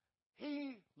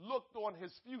he looked on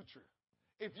his future.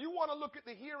 If you want to look at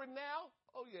the here and now,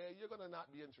 oh yeah, you're going to not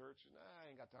be in church. Nah,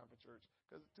 I ain't got time for church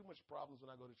because too much problems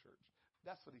when I go to church.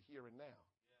 That's for the here and now.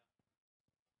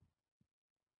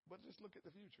 But just look at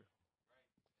the future.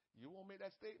 You won't make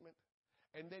that statement.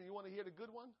 And then you want to hear the good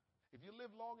one? If you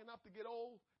live long enough to get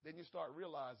old, then you start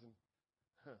realizing,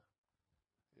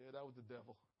 yeah, that was the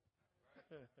devil.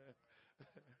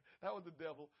 That was the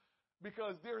devil.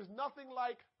 Because there is nothing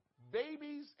like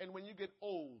babies, and when you get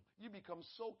old, you become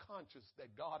so conscious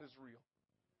that God is real.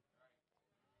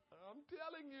 I'm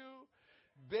telling you,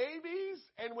 babies,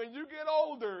 and when you get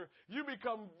older, you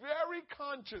become very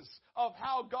conscious of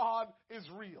how God is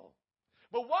real.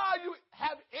 But while you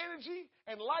have energy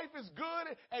and life is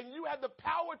good and you have the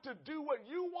power to do what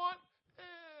you want,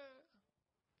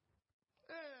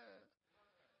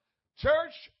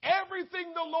 church,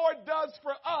 everything the Lord does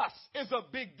for us is a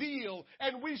big deal,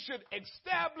 and we should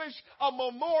establish a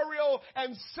memorial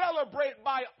and celebrate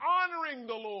by honoring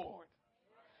the Lord.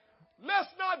 Let's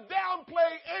not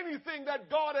downplay anything that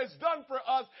God has done for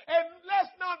us, and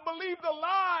let's not believe the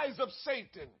lies of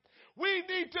Satan. We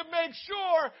need to make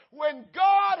sure when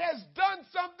God has done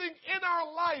something in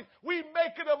our life, we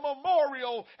make it a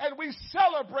memorial and we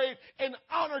celebrate and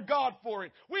honor God for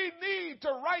it. We need to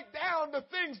write down the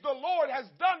things the Lord has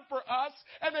done for us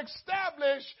and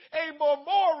establish a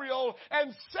memorial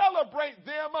and celebrate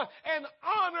them and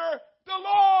honor the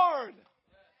Lord.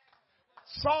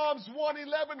 Psalms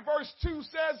 111 verse 2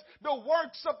 says, the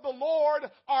works of the Lord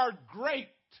are great,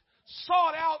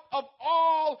 sought out of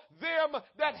all them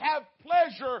that have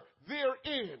pleasure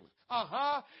therein.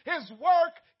 His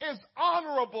work is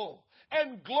honorable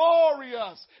and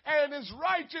glorious, and his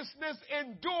righteousness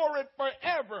endureth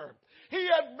forever. He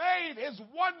had made his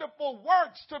wonderful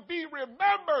works to be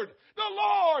remembered. The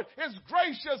Lord is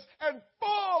gracious and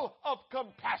full of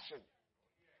compassion.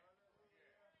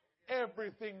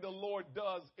 Everything the Lord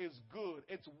does is good.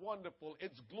 It's wonderful.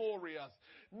 It's glorious.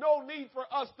 No need for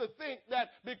us to think that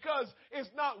because it's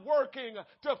not working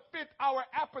to fit our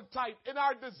appetite and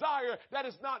our desire that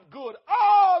it's not good.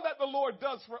 All that the Lord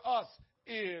does for us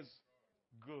is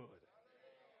good.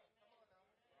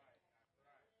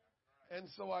 And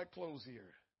so I close here.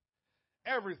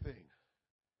 Everything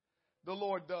the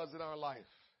Lord does in our life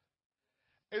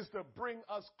is to bring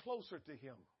us closer to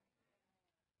Him.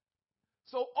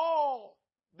 So all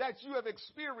that you have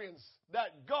experienced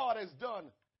that God has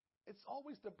done, it's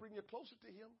always to bring you closer to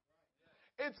Him.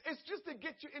 It's just to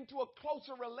get you into a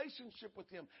closer relationship with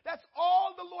Him. That's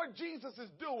all the Lord Jesus is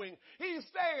doing. He's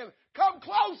saying, come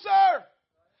closer.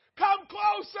 Come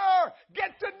closer.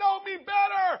 Get to know me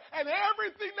better. And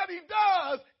everything that He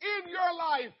does in your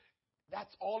life,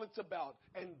 that's all it's about.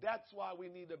 And that's why we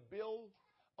need to build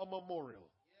a memorial.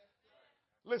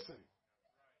 Listen,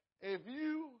 if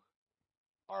you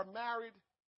are married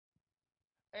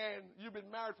and you've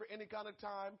been married for any kind of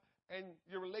time and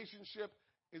your relationship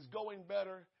is going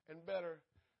better and better,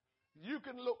 you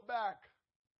can look back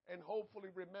and hopefully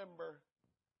remember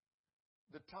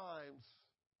the times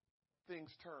things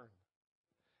turn.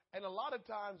 And a lot of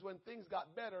times when things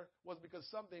got better was because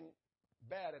something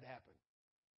bad had happened.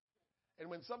 And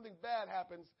when something bad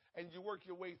happens and you work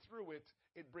your way through it,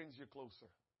 it brings you closer.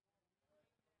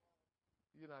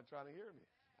 You're not trying to hear me.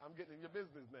 I'm getting in your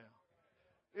business now.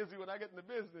 Izzy, when I get in the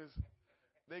business,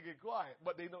 they get quiet.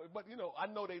 But they know, I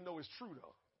know they know it's true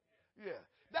though. Yeah.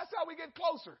 That's how we get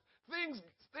closer.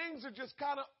 Things are just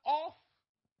kind of off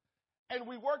and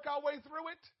we work our way through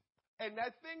it. And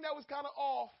that thing that was kind of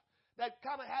off, that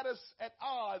kind of had us at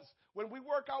odds, when we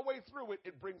work our way through it,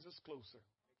 it brings us closer.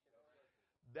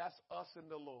 That's us in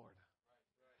the Lord.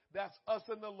 That's us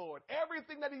in the Lord.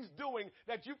 Everything that he's doing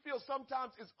that you feel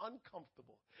sometimes is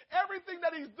uncomfortable. Everything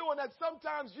that he's doing that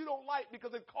sometimes you don't like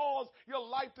because it caused your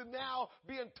life to now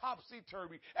be in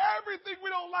topsy-turvy. Everything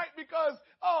we don't like because,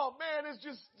 oh man, it's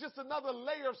just another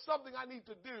layer of something I need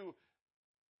to do.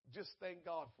 Just thank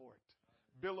God for it.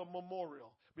 Build a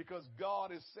memorial, because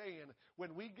God is saying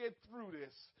when we get through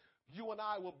this, you and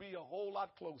I will be a whole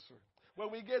lot closer. When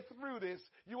we get through this,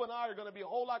 you and I are going to be a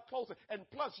whole lot closer. And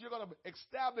plus, you're going to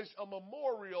establish a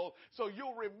memorial so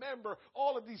you'll remember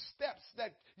all of these steps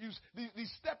that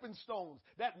these stepping stones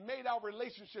that made our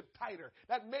relationship tighter,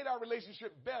 that made our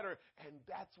relationship better. And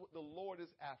that's what the Lord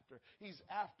is after. He's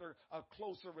after a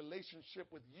closer relationship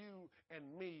with you and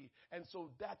me. And so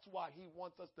that's why he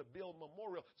wants us to build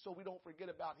memorial so we don't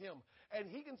forget about him. And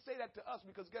he can say that to us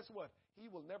because guess what? He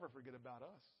will never forget about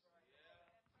us.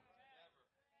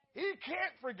 He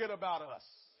can't forget about us.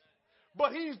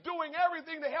 But he's doing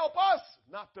everything to help us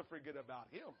not to forget about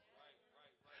him.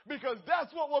 Because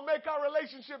that's what will make our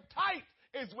relationship tight,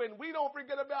 is when we don't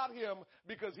forget about him,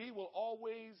 because he will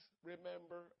always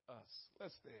remember us.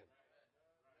 Let's stand.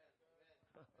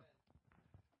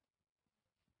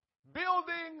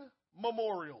 Building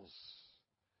memorials.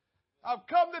 I've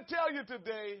come to tell you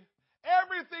today,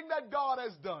 everything that God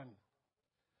has done,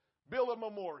 build a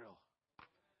memorial.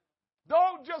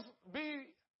 Don't just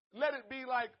let it be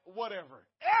like whatever.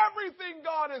 Everything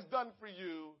God has done for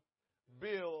you,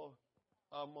 build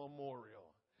a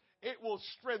memorial. It will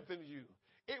strengthen you.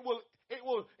 It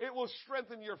will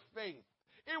strengthen your faith.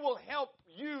 It will help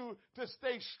you to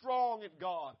stay strong in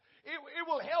God. It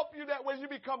will help you that when you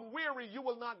become weary, you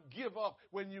will not give up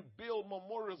when you build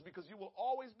memorials, because you will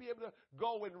always be able to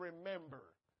go and remember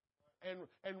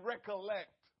and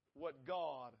recollect what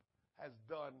God has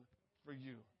done for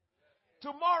you.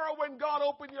 Tomorrow, when God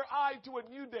opens your eye to a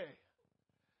new day,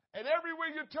 and everywhere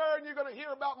you turn, you're going to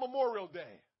hear about Memorial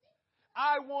Day.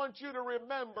 I want you to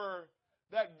remember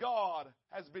that God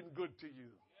has been good to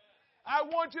you. I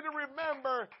want you to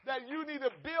remember that you need to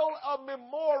build a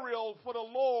memorial for the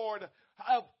Lord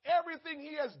of everything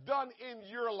he has done in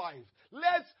your life.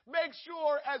 Let's make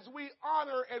sure, as we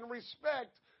honor and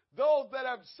respect those that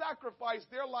have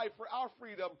sacrificed their life for our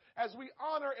freedom, as we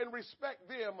honor and respect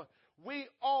them, we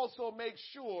also make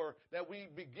sure that we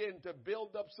begin to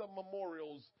build up some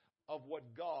memorials of what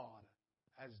God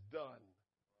has done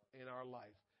in our life.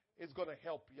 It's going to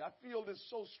help you. I feel this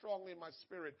so strongly in my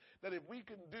spirit that if we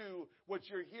can do what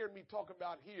you're hearing me talk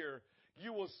about here,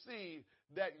 you will see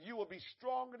that you will be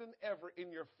stronger than ever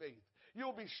in your faith.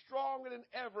 You'll be stronger than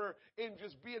ever in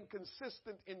just being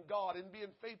consistent in God and being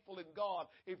faithful in God.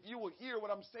 If you will hear what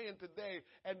I'm saying today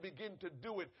and begin to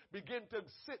do it, begin to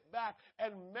sit back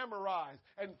and memorize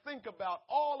and think about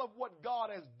all of what God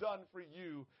has done for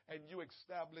you, and you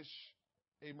establish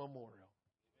a memorial.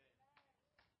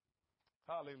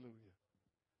 Hallelujah.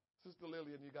 Sister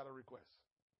Lillian, you got a request.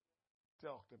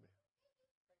 Talk to me.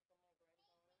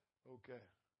 Okay.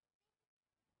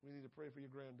 We need to pray for your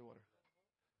granddaughter.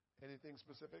 Anything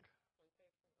specific?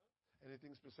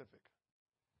 Anything specific?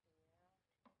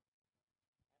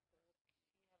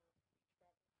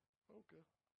 Okay.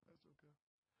 That's okay.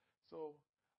 So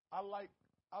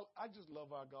I just love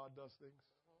how God does things.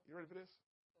 You ready for this?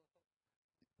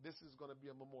 This is going to be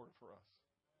a memorial for us.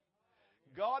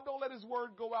 God don't let his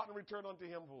word go out and return unto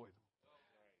him void.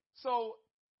 So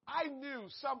I knew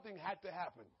something had to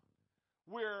happen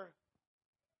where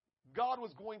God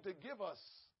was going to give us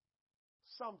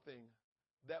something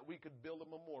that we could build a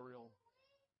memorial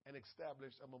and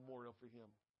establish a memorial for him.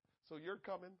 So you're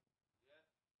coming.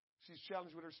 She's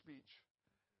challenged with her speech.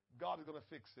 God is going to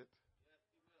fix it.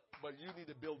 But you need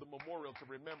to build a memorial to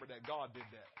remember that God did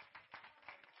that.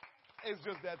 It's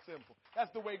just that simple.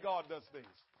 That's the way God does things.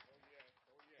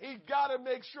 He got to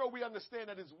make sure we understand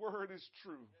that his word is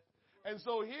true. And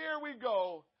so here we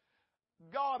go.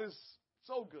 God is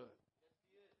so good.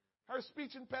 Her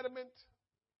speech impediment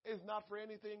is not for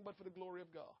anything but for the glory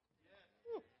of God.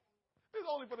 It's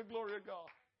only for the glory of God.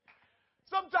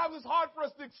 Sometimes it's hard for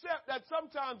us to accept that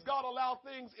sometimes God allows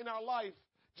things in our life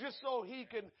just so he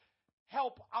can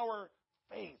help our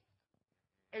faith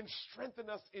and strengthen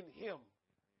us in him.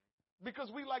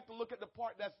 Because we like to look at the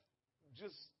part that's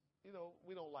just, we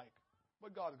don't like.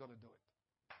 But God's going to do it.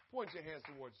 Point your hands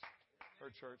towards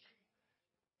her, church.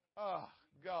 Ah,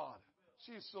 God,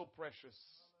 she is so precious.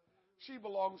 She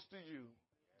belongs to you.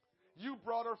 You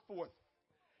brought her forth.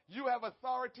 You have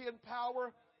authority and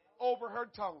power over her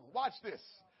tongue. Watch this.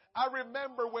 I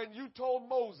remember when you told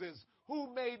Moses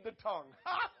who made the tongue.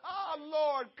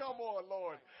 Lord, come on,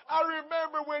 Lord. I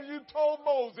remember when you told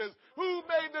Moses who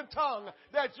made the tongue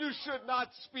that you should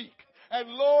not speak. And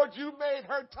Lord, you made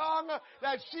her tongue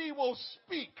that she will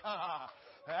speak.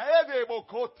 In the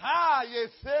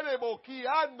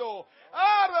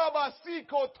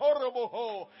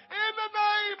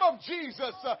name of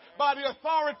Jesus, by the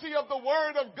authority of the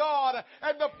Word of God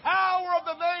and the power of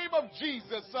the name of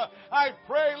Jesus, I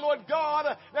pray, Lord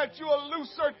God, that you will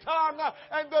loose her tongue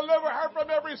and deliver her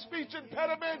from every speech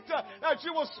impediment, that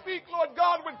you will speak, Lord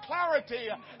God, with clarity.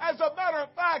 As a matter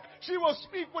of fact, she will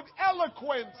speak with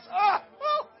eloquence.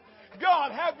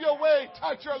 God, have your way.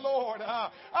 Touch her, Lord. In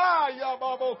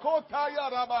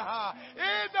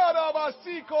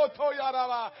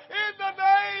the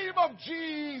name of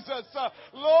Jesus,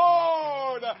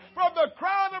 Lord, from the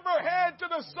crown of her head to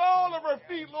the sole of her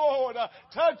feet, Lord,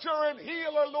 touch her and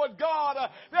heal her, Lord God,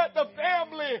 that the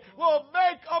family will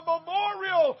make a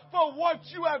memorial for what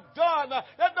you have done,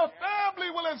 that the family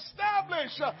will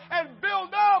establish and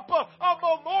build up a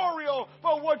memorial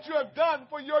for what you have done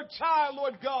for your child,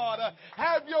 Lord God.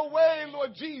 Have your way,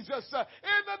 Lord Jesus.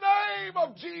 In the name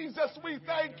of Jesus, we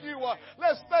thank you.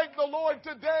 Let's thank the Lord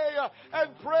today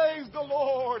and praise the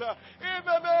Lord. In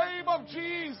the name of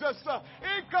Jesus.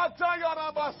 In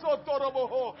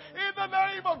the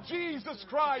name of Jesus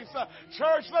Christ.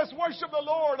 Church, let's worship the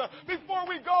Lord. Before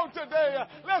we go today,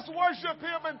 let's worship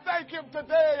him and thank him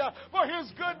today for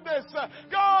his goodness.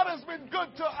 God has been good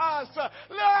to us.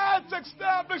 Let's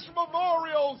establish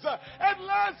memorials and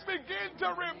let's begin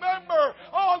to remember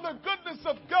all the goodness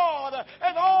of God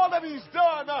and all that he's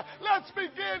done. Let's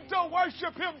begin to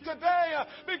worship him today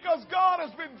because God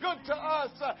has been good to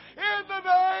us. In the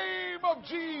name of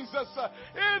Jesus.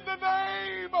 In the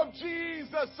name of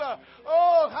Jesus.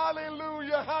 Oh,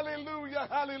 hallelujah, hallelujah,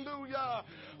 hallelujah.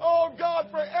 Oh, God,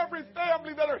 for every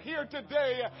family that are here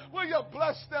today, will you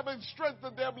bless them and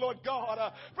strengthen them, Lord God?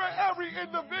 For every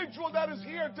individual that is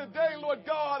here today, Lord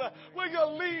God, will you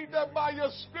lead them by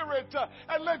your Spirit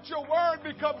and let your word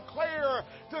become clear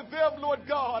to them, Lord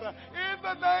God. In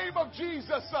the name of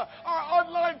Jesus, our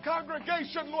online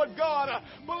congregation, Lord God,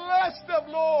 bless them,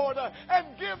 Lord,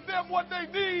 and give them what they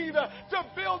need to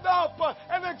build up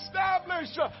and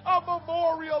establish a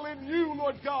memorial in you,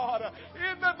 Lord God.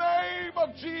 In the name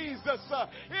of Jesus.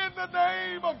 In the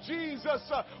name of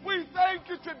Jesus, we thank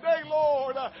you today,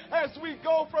 Lord, as we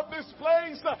go from this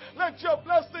place. Let your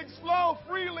blessings flow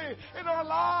freely in our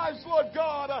lives, Lord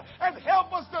God, and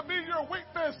help us to be your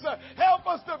witness. Help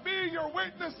us to be your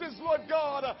witnesses, Lord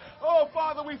God. Oh,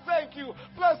 Father, we thank you.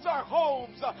 Bless our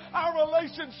homes, our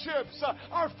relationships,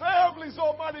 our families,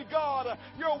 Almighty God.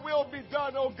 Your will be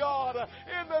done, oh God,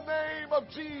 in the name of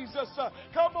Jesus.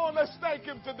 Come on, let's thank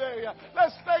him today.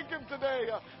 Let's thank him today.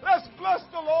 Let's bless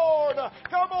the Lord.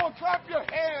 Come on, clap your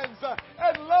hands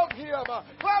and love him.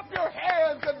 Clap your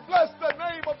hands and bless the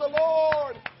name of the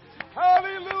Lord.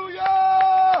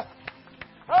 Hallelujah!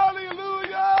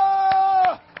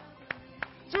 Hallelujah!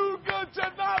 Too good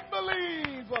to not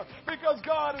believe because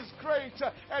God is great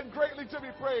and greatly to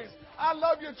be praised. I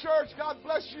love you, church. God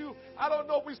bless you. I don't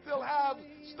know if we still have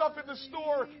stuff in the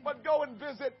store, but go and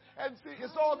visit and see.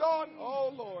 It's all gone? Oh,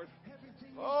 Lord.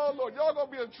 Oh, Lord, y'all going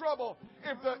to be in trouble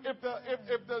if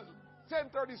the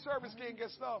 10:30 service can't get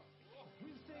stuff.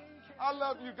 I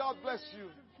love you. God bless you.